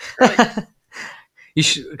browsers. Right?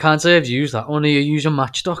 Can't say I've used that one. Are you using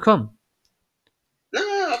Match.com? No,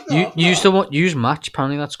 I've not. Use Match.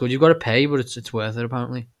 Apparently that's good. You've got to pay, but it's worth it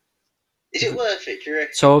apparently. Is it worth it? Do you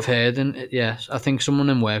reckon? So I've heard, and yes, I think someone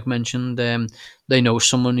in work mentioned they know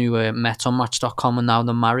someone who met on Match.com and now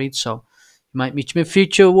they're married. So you might meet your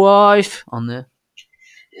future wife on there.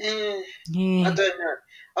 Yeah. I don't know.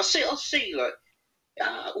 I'll see. Like,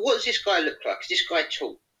 what does this guy look like? Is this guy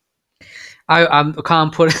tall? I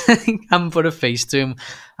can't put I haven't put a face to him.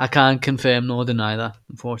 I can't confirm nor deny that,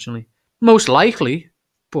 unfortunately. Most likely,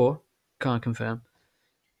 but can't confirm.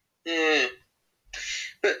 Yeah.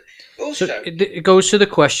 But also, so it goes to the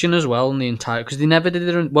question as well in the entire, because they never did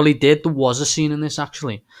it. Well, he did. There was a scene in this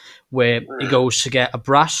actually where he goes to get a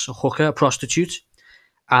hooker, a prostitute,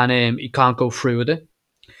 and he can't go through with it.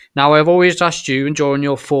 Now, I've always asked you, during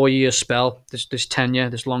your 4-year spell, this tenure,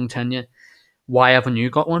 this long tenure, why haven't you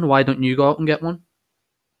got one? Why don't you go out and get one?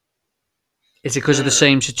 Is it because of the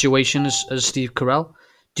same situation as Steve Carell?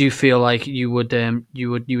 Do you feel like you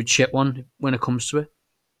would ship one when it comes to it?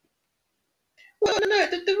 Well, no,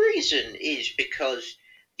 the reason is because,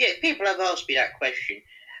 yeah, people have asked me that question.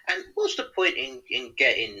 And what's the point in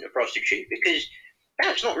getting a prostitute? Because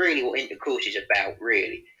that's not really what intercourse is about,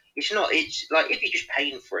 really. It's not, it's like if you're just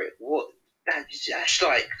paying for it, that's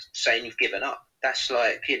like saying you've given up. That's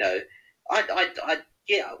like, yeah,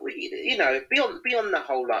 beyond the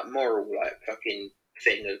whole, like, moral, like, fucking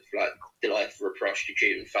thing of, like, the life for a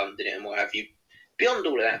prostitute and funding it and what have you, beyond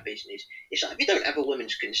all of that business, it's like if you don't have a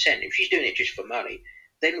woman's consent, if she's doing it just for money,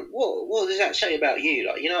 then what does that say about you?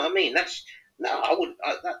 Like, you know what I mean? That's no, I wouldn't.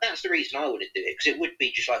 That's the reason I wouldn't do it, because it would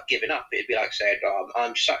be just like giving up. It'd be like saying, oh,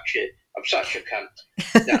 I'm such a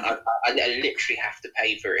cunt that I literally have to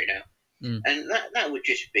pay for it now, and that would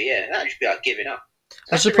just be that'd just be like giving up. I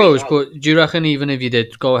That's the suppose, reason I would. but do you reckon even if you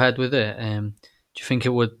did go ahead with it, do you think it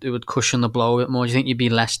would cushion the blow a bit more? Do you think you'd be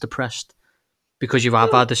less depressed because you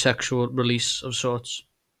have Well, had a sexual release of sorts?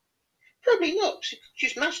 probably not.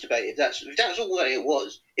 Just masturbate. If that's all that it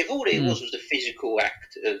was. If all it Mm. was the physical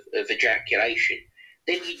act of ejaculation,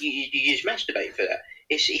 then you just masturbate for that.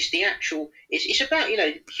 It's the actual. It's about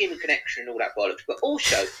human connection and all that bollocks, but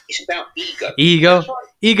also it's about ego, and that's Ego, why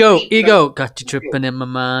ego, people don't. ego. Got you tripping in my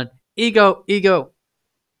mind. Ego, ego.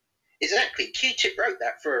 Exactly. Q-Tip wrote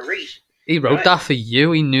that for a reason, He wrote right? that for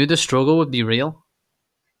you. He knew the struggle would be real.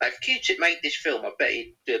 If Q-Tip made this film, I bet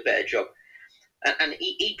he'd do a better job. And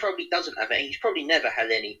he probably doesn't have any. He's probably never had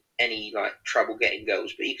any like trouble getting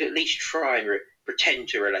girls, but he could at least try and pretend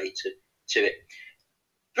to relate to it.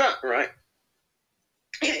 But right,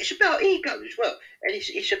 yeah, it's about ego as well, and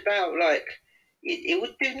it's about like it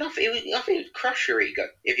would do nothing. I think it would crush your ego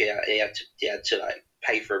if you had to like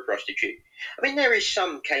pay for a prostitute. I mean, there is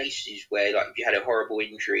some cases where like if you had a horrible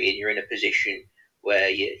injury and you're in a position where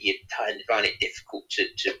you find it difficult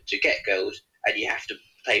to get girls and you have to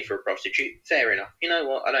pay for a prostitute. Fair enough. You know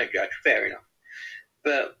what? I don't judge. Fair enough.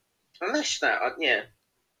 But unless that, yeah,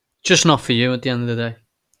 Just not for you at the end of the day.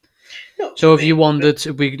 not for So if you me. But wanted,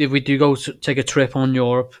 if we do go to take a trip on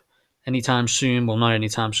Europe anytime soon, well, not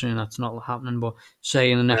anytime soon, that's not happening, but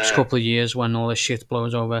say in the next uh, couple of years when all this shit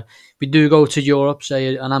blows over, if we do go to Europe,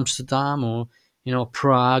 say an Amsterdam or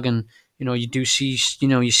Prague, and you do see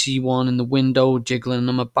you see one in the window jiggling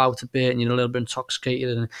them about a bit, and you're a little bit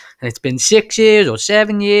intoxicated, and it's been 6 years or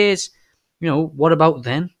 7 years. What about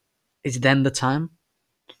then? Is then the time?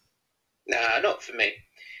 nah, not for me.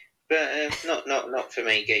 But not for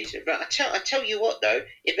me, geezer. But I tell you what though,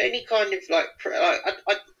 if any kind of like, I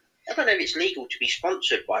don't know if it's legal to be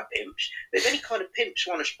sponsored by pimps, but if any kind of pimps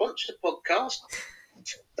want to sponsor the podcast,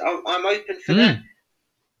 I'm open for that. Mm.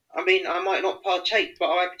 I mean, I might not partake, but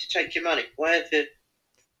I'm happy to take your money. Whatever.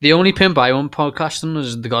 The only pimp I want podcasting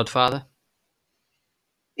was The Godfather.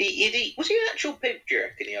 Was he an actual pimp? Do you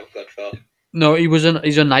reckon, the old Godfather? No,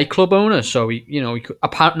 he's a nightclub owner, so he could.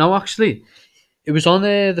 No, actually, it was on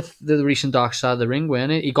the recent Dark Side of the Ring,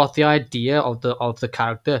 weren't it? He got the idea of the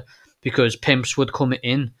character because pimps would come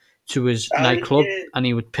in to his Oh nightclub yeah, and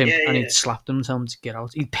he would pimp yeah, and yeah. he'd slap them and tell them to get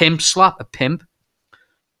out. He'd pimp slap a pimp.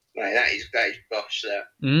 Mate, that is boss. That.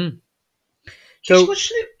 Mm. Was So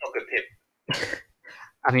Snoop Dogg a pimp?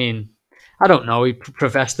 I mean, I don't know. He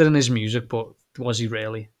professed it in his music, but was he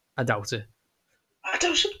really? I doubt it. There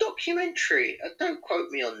was some documentary. Don't quote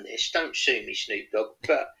me on this. Don't sue me, Snoop Dogg.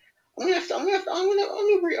 But I'm gonna have to. I'm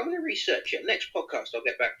gonna research it. Next podcast, I'll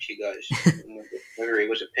get back to you guys. Whether he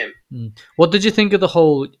was a pimp. What did you think of the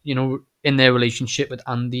whole, in their relationship with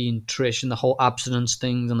Andy and Trish and the whole abstinence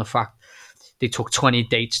things and the fact they took 20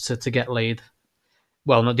 dates to get laid?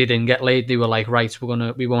 Well, no, they didn't get laid. They were like, right,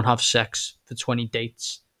 we won't have sex for 20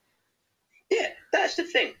 dates. Yeah, that's the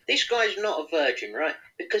thing. This guy's not a virgin, right?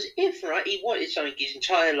 Because if he wanted something his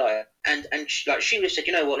entire life, and she would have said,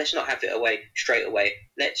 you know what, let's not have it away straight away.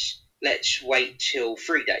 Let's wait till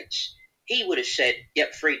 3 dates. He would have said,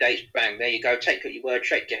 yep, 3 dates, bang, there you go. Take your word,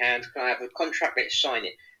 shake your hand. Can I have a contract? Let's sign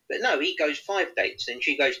it. But no, he goes 5 dates, then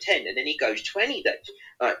she goes 10, and then he goes 20 dates.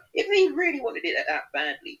 Like, if he really wanted it that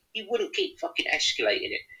badly, he wouldn't keep fucking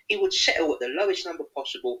escalating it. He would settle at the lowest number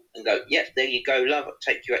possible and go, yep, there you go, love, I'll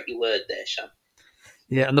take you at your word there, son.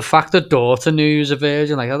 Yeah, and the fact that daughter knew he was a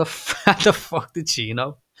virgin, like, how the fuck did she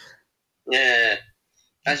know? Yeah.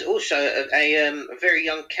 As also a very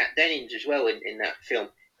young Kat Dennings as well in that film.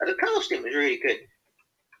 And the casting was really good.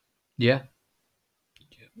 Yeah.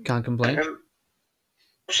 Can't complain. I'll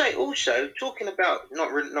say also, talking about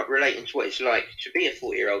not relating to what it's like to be a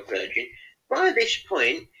 40-year-old virgin, by this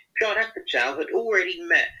point, Judd Apatow had already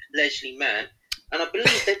met Leslie Mann and I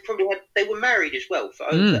believe they were married as well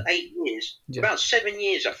for over 8 years, about 7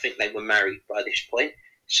 years, I think they were married by this point.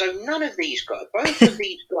 So none of these guys, both of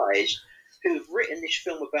these guys who have written this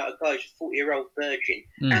film about a guy who's a 40-year-old virgin,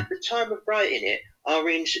 at the time of writing it, are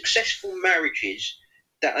in successful marriages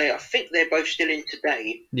that I think they're both still in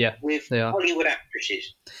today. Yeah, with they are. Hollywood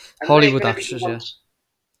actresses. And Hollywood actresses, yes.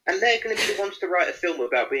 And they're going to be the ones to write a film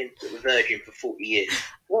about being a virgin for 40 years.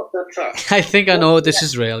 What the fuck? I think I know what this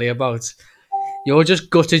is really about. You're just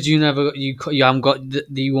gutted you haven't got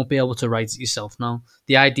you won't be able to write it yourself now.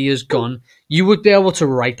 The idea's gone. You would be able to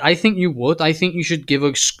write. I think you would. I think you should give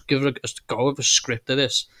it a go of a script of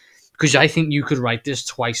this, because I think you could write this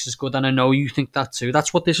twice as good, and I know you think that too.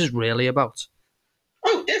 That's what this is really about.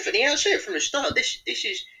 Oh, definitely. I'll say it from the start. This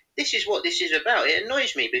is what this is about. It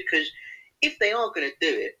annoys me because if they are going to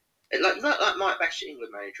do it, like Mike Bassett,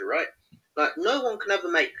 England manager, right? Like no one can ever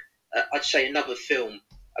make, I'd say, another film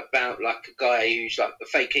about like a guy who's like a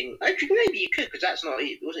faking. Actually, maybe you could, because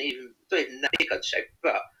it wasn't even that big, I'd say.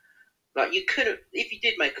 But like you could have, if you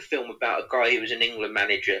did make a film about a guy who was an England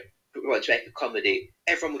manager, right, to make a comedy,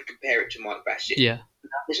 everyone would compare it to Mike Bassett. Yeah.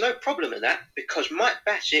 There's no problem in that because Mike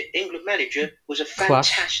Bassett, England manager, was a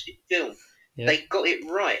fantastic film. Yeah. They got it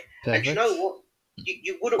right. Perfect. And you know what?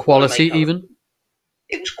 You wouldn't quality even.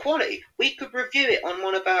 It was quality. We could review it on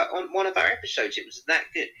one of our episodes. It was that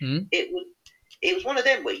good. It was one of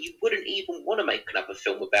them where you wouldn't even want to make another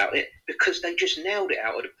film about it because they just nailed it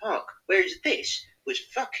out of the park. Whereas this was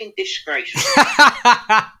fucking disgraceful.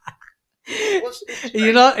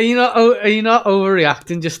 You're not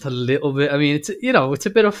overreacting just a little bit. I mean, it's a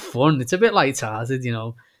bit of fun. It's a bit light-hearted,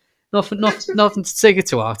 nothing to take it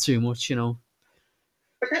to heart too much,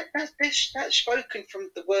 But that's spoken from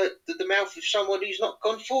the mouth of someone who's not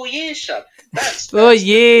gone 4 years, son. That's 4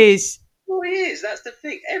 years. 4 years. That's the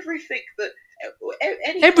thing. Everything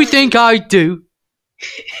I do.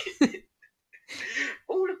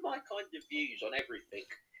 All of my kind of views on everything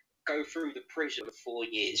go through the prism of 4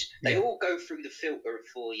 years. They all go through the filter of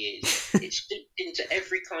 4 years. It's dipped into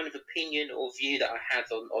every kind of opinion or view that I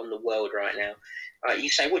have on the world right now. You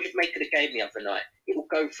say, what did you make of the game the other night? It will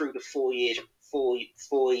go through the 4 years,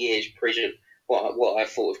 4 years prism. What I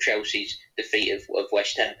thought of Chelsea's defeat of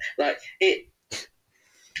West Ham. Like it's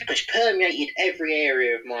permeated every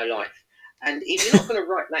area of my life. And if you're not going to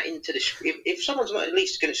write that into the if someone's not at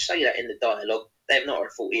least going to say that in the dialogue, they're not a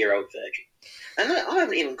 40-year-old virgin. And I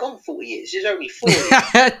haven't even gone 40 years. It's only 4 years.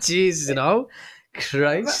 Jeez,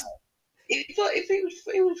 Christ. If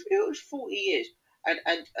it was 40 years, and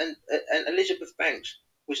Elizabeth Banks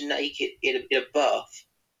was naked in a bath.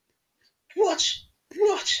 What?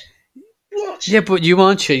 Yeah, but you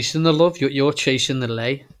aren't chasing the love. You're chasing the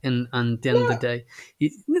lay, and at the end of the day,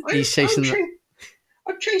 he's chasing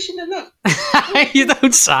I'm chasing the love. You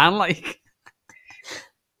don't sound like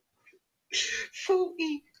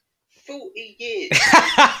 40 years.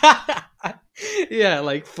 Yeah,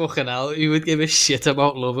 like fucking hell. You would give a shit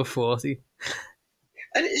about love at 40.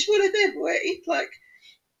 And it's one of them where it's like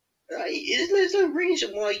there's no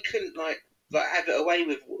reason why you couldn't like have it away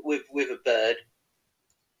with a bird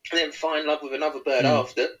and then find love with another bird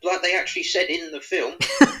after, like they actually said in the film.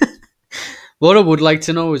 What I would like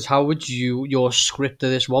to know is how would your script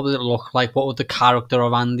of this, what would it look like? What would the character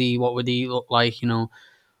of Andy, what would he look like?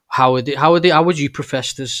 How would you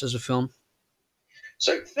profess this as a film?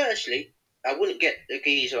 So firstly, I wouldn't get a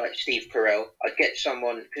geezer like Steve Carell. I'd get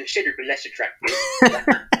someone considerably less attractive.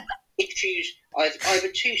 He'd choose either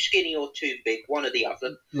too skinny or too big, one or the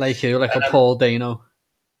other. Like who? Like a Paul Dano?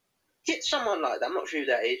 Get someone like that. I'm not sure who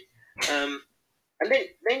that is. And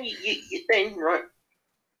then you right.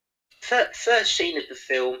 First scene of the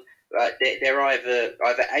film, right? They're either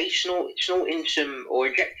snorting some or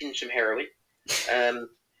injecting some heroin,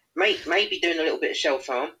 maybe doing a little bit of self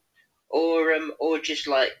harm, or just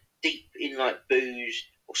like deep in like booze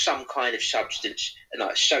or some kind of substance and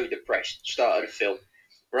like so depressed. Start of the film,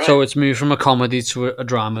 right? So it's moved from a comedy to a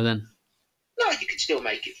drama then. No, you can still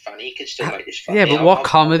make it funny. You can still make this funny. Yeah, but what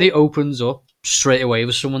comedy opens up straight away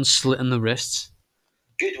with someone slitting the wrists?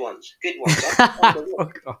 Good ones.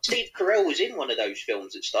 Steve Carell was in one of those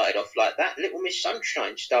films that started off like that. Little Miss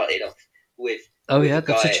Sunshine started off with. Oh yeah,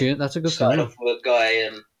 that's a tune. That's a good film. Started off with a guy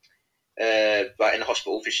like in the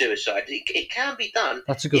hospital for suicide. It can be done.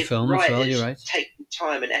 That's a good film as well. You're right. Take the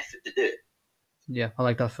time and effort to do it. Yeah, I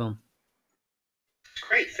like that film. It's a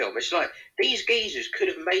great film. It's like these geezers could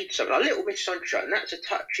have made something like Little Miss Sunshine. That's a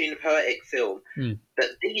touching, poetic film. But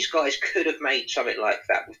these guys could have made something like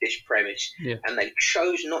that with this premise, and they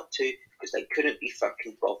chose not to because they couldn't be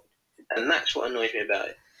fucking bothered. And that's what annoys me about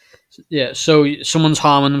it. Yeah. So someone's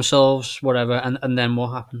harming themselves, whatever, and then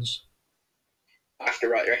what happens? have to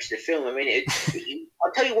write the rest of the film. I mean,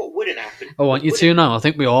 I'll tell you what wouldn't happen. I want you to now. I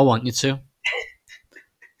think we all want you to.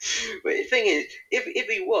 But the thing is, if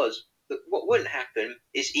he was, what wouldn't happen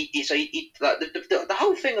is he like the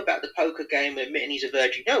whole thing about the poker game and admitting he's a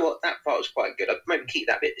virgin. You know what? That part was quite good. I'd maybe keep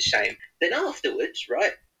that bit the same. Then afterwards,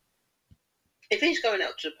 right? If he's going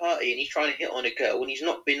out to a party and he's trying to hit on a girl and he's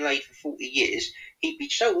not been laid for 40 years, he'd be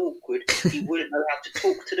so awkward, he wouldn't know how to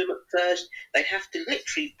talk to them at first. They'd have to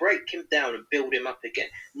literally break him down and build him up again.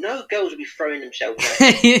 No girls would be throwing themselves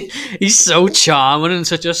at him. He's so charming and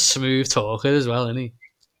such a smooth talker as well, isn't he?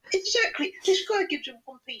 Exactly. This guy gives him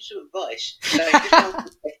one piece of advice, saying, just one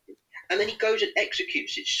question, and then he goes and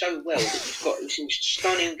executes it so well that he's got this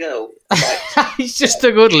stunning girl. Like, He's just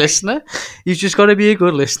a good listener. You've just got to be a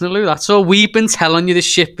good listener, Lou. That's all. We've been telling you this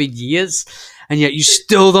shit for years, and yet you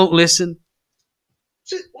still don't listen.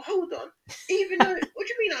 so, well, hold on. Even though, what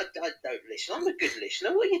do you mean I don't listen? I'm a good listener.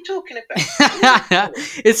 What are you talking about?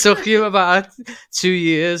 It took you about 2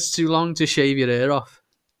 years too long to shave your hair off.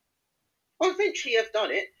 Well, eventually I've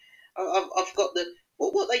done it. I've got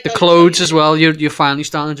what they The don't clothes tell as you- well. You're finally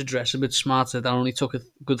starting to dress a bit smarter. That only took a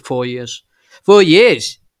good 4 years. 4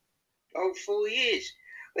 years. Oh, 4 years.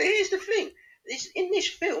 But here's the thing. In this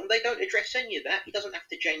film, they don't address any of that. He doesn't have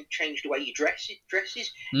to change the way he dresses.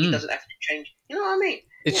 He Mm. doesn't have to change. You know what I mean?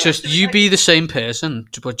 It's Yeah, just do you they- be the same person,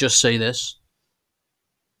 but just say this.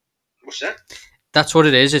 What's that? That's what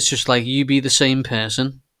it is. It's just like you be the same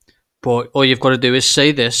person, but all you've got to do is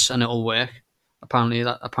say this, and it'll work. Apparently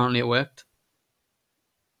it worked.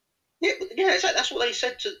 Yeah, that's what they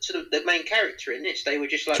said to the main character in this. They were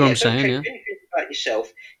just like, That's what yeah, I'm don't saying, change anything about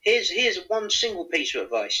yourself. Here's one single piece of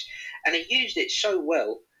advice, and he used it so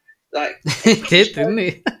well. Like He did, didn't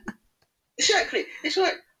he? exactly. It's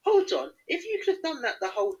like, hold on, if you could have done that the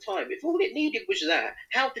whole time, if all it needed was that,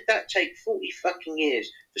 how did that take 40 fucking years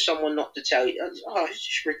for someone not to tell you? Oh,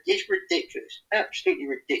 it's ridiculous, absolutely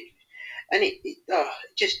ridiculous, and it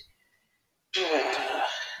just.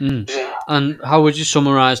 Mm. And how would you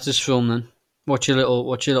summarise this film then? What's your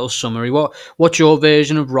little summary? What's your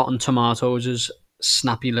version of Rotten Tomatoes'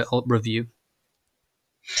 snappy little review?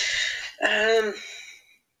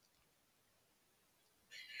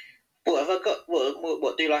 What have I got?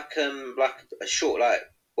 What do you like a short like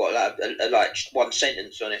like 1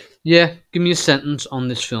 sentence on it? Yeah, give me a sentence on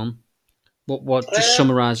this film. What just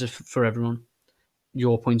summarise it for everyone.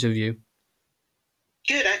 Your point of view.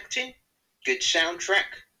 Good acting, good soundtrack,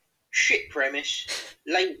 shit premise,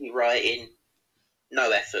 lazy writing, no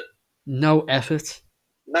effort. No effort.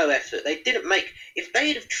 No effort. They didn't make. If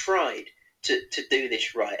they'd have tried to do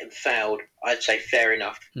this right and failed, I'd say fair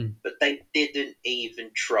enough. Mm. But they didn't even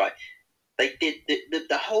try. They did.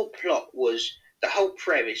 The whole plot was. The whole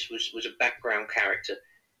premise was a background character.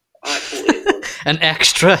 I thought it was. An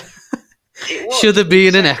extra. It was. Should have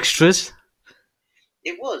been an Exactly. extras.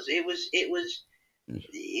 It was.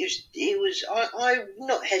 I would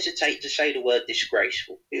not hesitate to say the word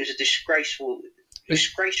disgraceful. It was a disgraceful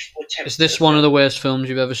attempt. Is this one of the worst films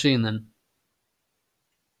you've ever seen then?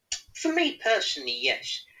 For me personally,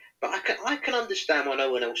 yes, but I can understand why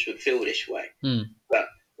no one else would feel this way. Hmm.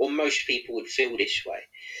 Or most people would feel this way.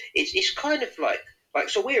 It's kind of like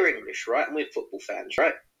so we're English, right, and we're football fans,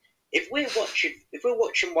 right? If we're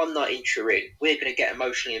watching One Night in Turin, we're going to get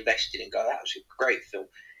emotionally invested and go, "That was a great film."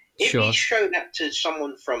 If Sure. you show that to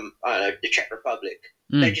someone from I don't know the Czech Republic,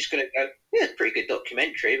 Mm. they're just going to go, "Yeah, it's a pretty good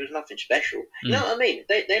documentary. It was nothing special." You know what I mean?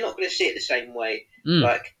 They're not going to see it the same way. Mm.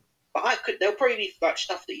 Like, but there'll probably be like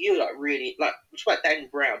stuff that you like really like. It's like Danny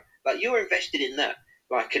Brown. Like you're invested in that,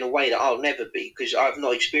 like in a way that I'll never be because I've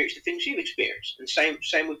not experienced the things you've experienced. And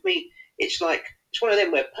same with me. It's like it's one of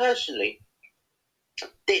them where personally,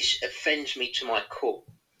 this offends me to my core.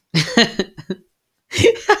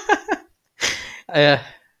 Yeah.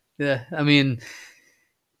 I mean,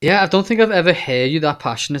 yeah. I don't think I've ever heard you that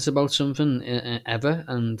passionate about something ever,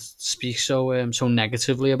 and speak so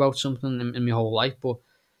negatively about something in my whole life. But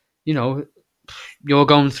you know, you're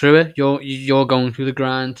going through it. You're going through the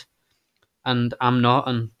grind, and I'm not,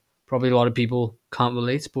 and probably a lot of people can't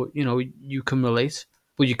relate. But you know, you can relate,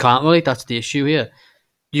 but you can't relate. That's the issue here.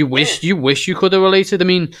 You wish you could have related. I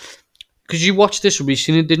mean, because you watched this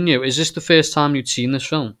recently, didn't you? Is this the first time you'd seen this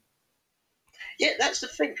film? Yeah, that's the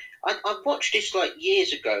thing. I watched this like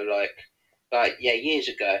years ago, years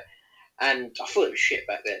ago, and I thought it was shit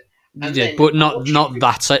back then. You And did, then but I not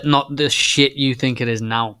watched it- not the shit you think it is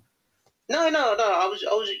now. No. I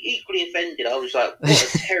was equally offended. I was like,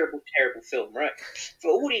 what a terrible, terrible film, right? For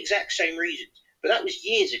all the exact same reasons. But that was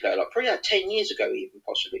years ago, like probably like 10 years ago, even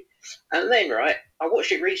possibly. And then, right, I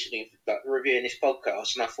watched it recently, like reviewing this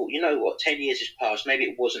podcast, and I thought, you know what, 10 years has passed. Maybe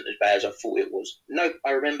it wasn't as bad as I thought it was. No,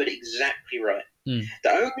 I remembered exactly right. Mm. The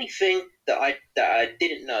only thing that I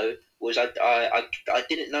didn't know was I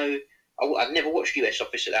didn't know. I'd never watched US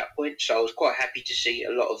Office at that point, so I was quite happy to see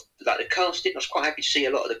a lot of like the casting. I was quite happy to see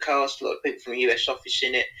a lot of the cast, a lot of people from US Office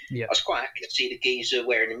in it. Yeah. I was quite happy to see the geezer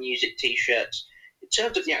wearing the music T-shirts. In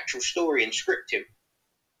terms of the actual story and scripting,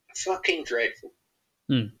 fucking dreadful.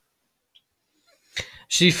 Mm.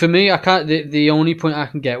 See, for me, I can't. The only point I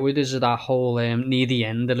can get with is that whole near the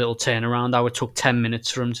end, the little turnaround. How it took 10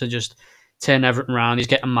 minutes for him to just turn everything around. He's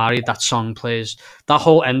getting married. That song plays. That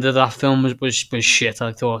whole end of that film was shit,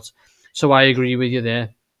 I thought. So I agree with you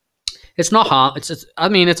there. It's not harm. I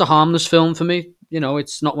mean, it's a harmless film for me. You know,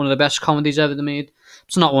 it's not one of the best comedies ever made.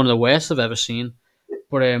 It's not one of the worst I've ever seen.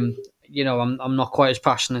 But you know, I'm not quite as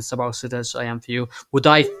passionate about it as I am for you. Would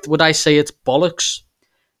I say it's bollocks?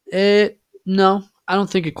 No, I don't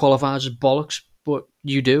think it qualifies as bollocks. But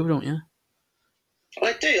you do, don't you?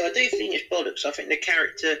 I do think it's bollocks. I think the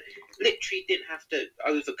character literally didn't have to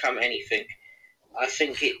overcome anything. I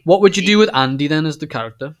think it. What would you do with Andy then as the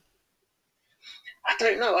character? I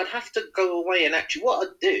don't know. I'd have to go away and actually. What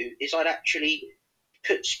I'd do is I'd actually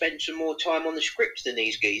spend some more time on the script than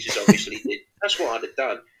these geezers obviously did. That's what I'd have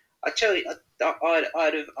done. I tell you,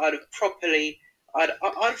 I'd have properly.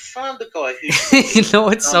 I'd found the guy who. You know,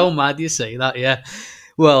 it's so mad you say that. Yeah.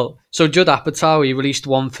 Well, so Judd Apatow, he released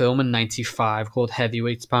one film in '95 called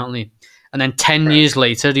Heavyweight, apparently, and then 10 years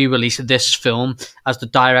later he released this film as the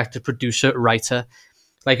director, producer, writer.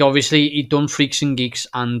 Like, obviously, he'd done Freaks and Geeks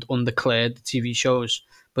and Undeclared, the TV shows,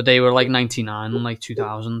 but they were like 99 and like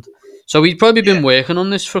 2000. So he'd probably been working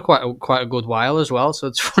on this for quite a good while as well. So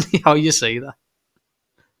it's funny how you say that.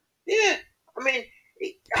 Yeah, I mean,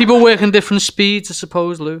 people work in different speeds, I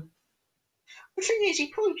suppose, Lou. The thing is,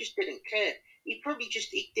 he probably just didn't care. He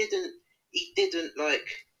didn't like.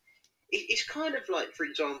 It's kind of like, for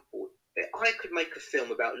example, I could make a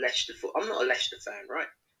film about Leicester foot. I'm not a Leicester fan, right?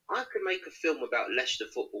 I could make a film about Leicester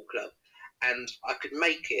Football Club, and I could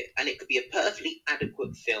make it, and it could be a perfectly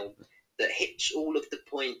adequate film that hits all of the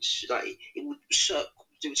points. Like it would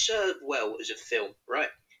serve well as a film, right?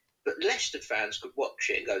 But Leicester fans could watch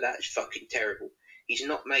it and go, "That is fucking terrible." He's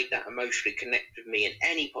not made that emotionally connect with me in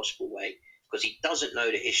any possible way because he doesn't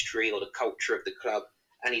know the history or the culture of the club,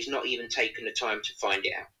 and he's not even taken the time to find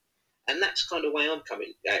it out. And that's kind of where I'm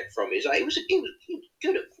coming from. Is like, he was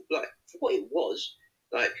good at like for what it was.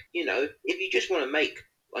 Like, you know, if you just want to make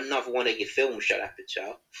another one of your films, Judd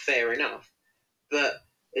Apatow, fair enough. But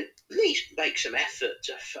at least make some effort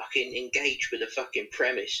to fucking engage with the fucking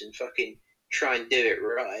premise and fucking try and do it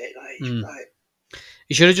right. Like,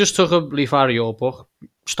 you should have just took a leaf out of your book,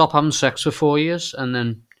 stop having sex for 4 years, and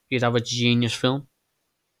then you'd have a genius film.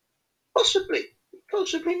 Possibly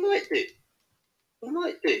might do. He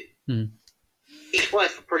might do. His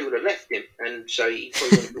wife probably would have left him, and so he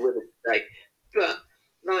probably wouldn't be with us today. But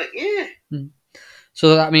like, yeah.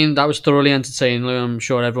 So I mean, that was thoroughly entertaining. I'm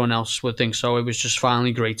sure everyone else would think so. It was just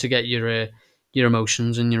finally great to get your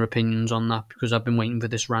emotions and your opinions on that, because I've been waiting for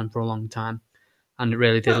this rant for a long time, and it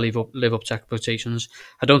really did live up to expectations.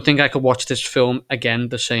 I don't think I could watch this film again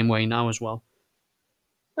the same way now as well.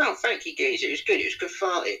 Oh, thank you, Geezer. It was good. It was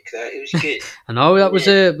cathartic. It was good. I know that was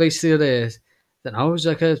basically it was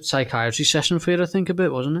like a psychiatry session for you, I think, a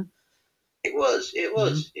bit, wasn't it? It was,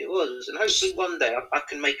 and hopefully one day I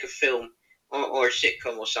can make a film or a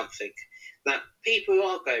sitcom or something that people who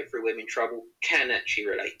are going through women trouble can actually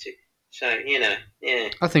relate to. So, you know, yeah.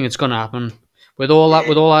 I think it's gonna happen with all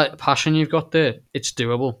that passion you've got there. It's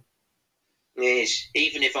doable. Yes,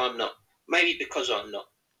 even if I'm not, maybe because I'm not.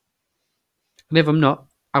 And if I'm not,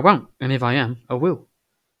 I won't. And if I am, I will.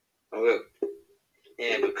 I will.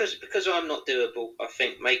 Yeah, because I'm not doable. I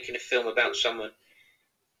think making a film about someone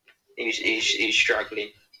who's struggling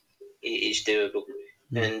is doable,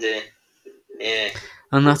 and yeah.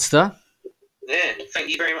 And that's that. Yeah, thank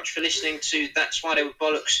you very much for listening to That's Why They Were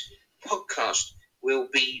Bollocks podcast. Will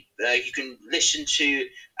be you can listen to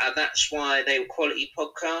That's Why They Were Quality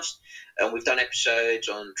podcast, and we've done episodes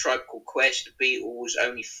on Tribe Called Quest, The Beatles,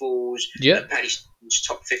 Only Fools, Paddy Stevens'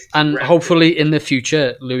 Top 50, and hopefully in the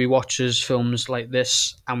future Louis watches films like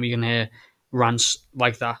this, and we can hear rants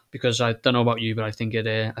like that, because I don't know about you, but I think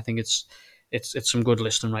it's some good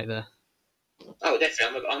listening right there. Oh,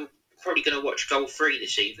 definitely. I'm probably going to watch Goal 3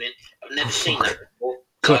 this evening. I've never seen that before.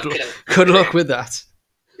 Good luck with that.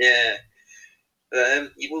 Yeah.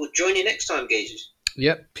 You will join you next time, geezers.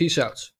 Yep. Peace out.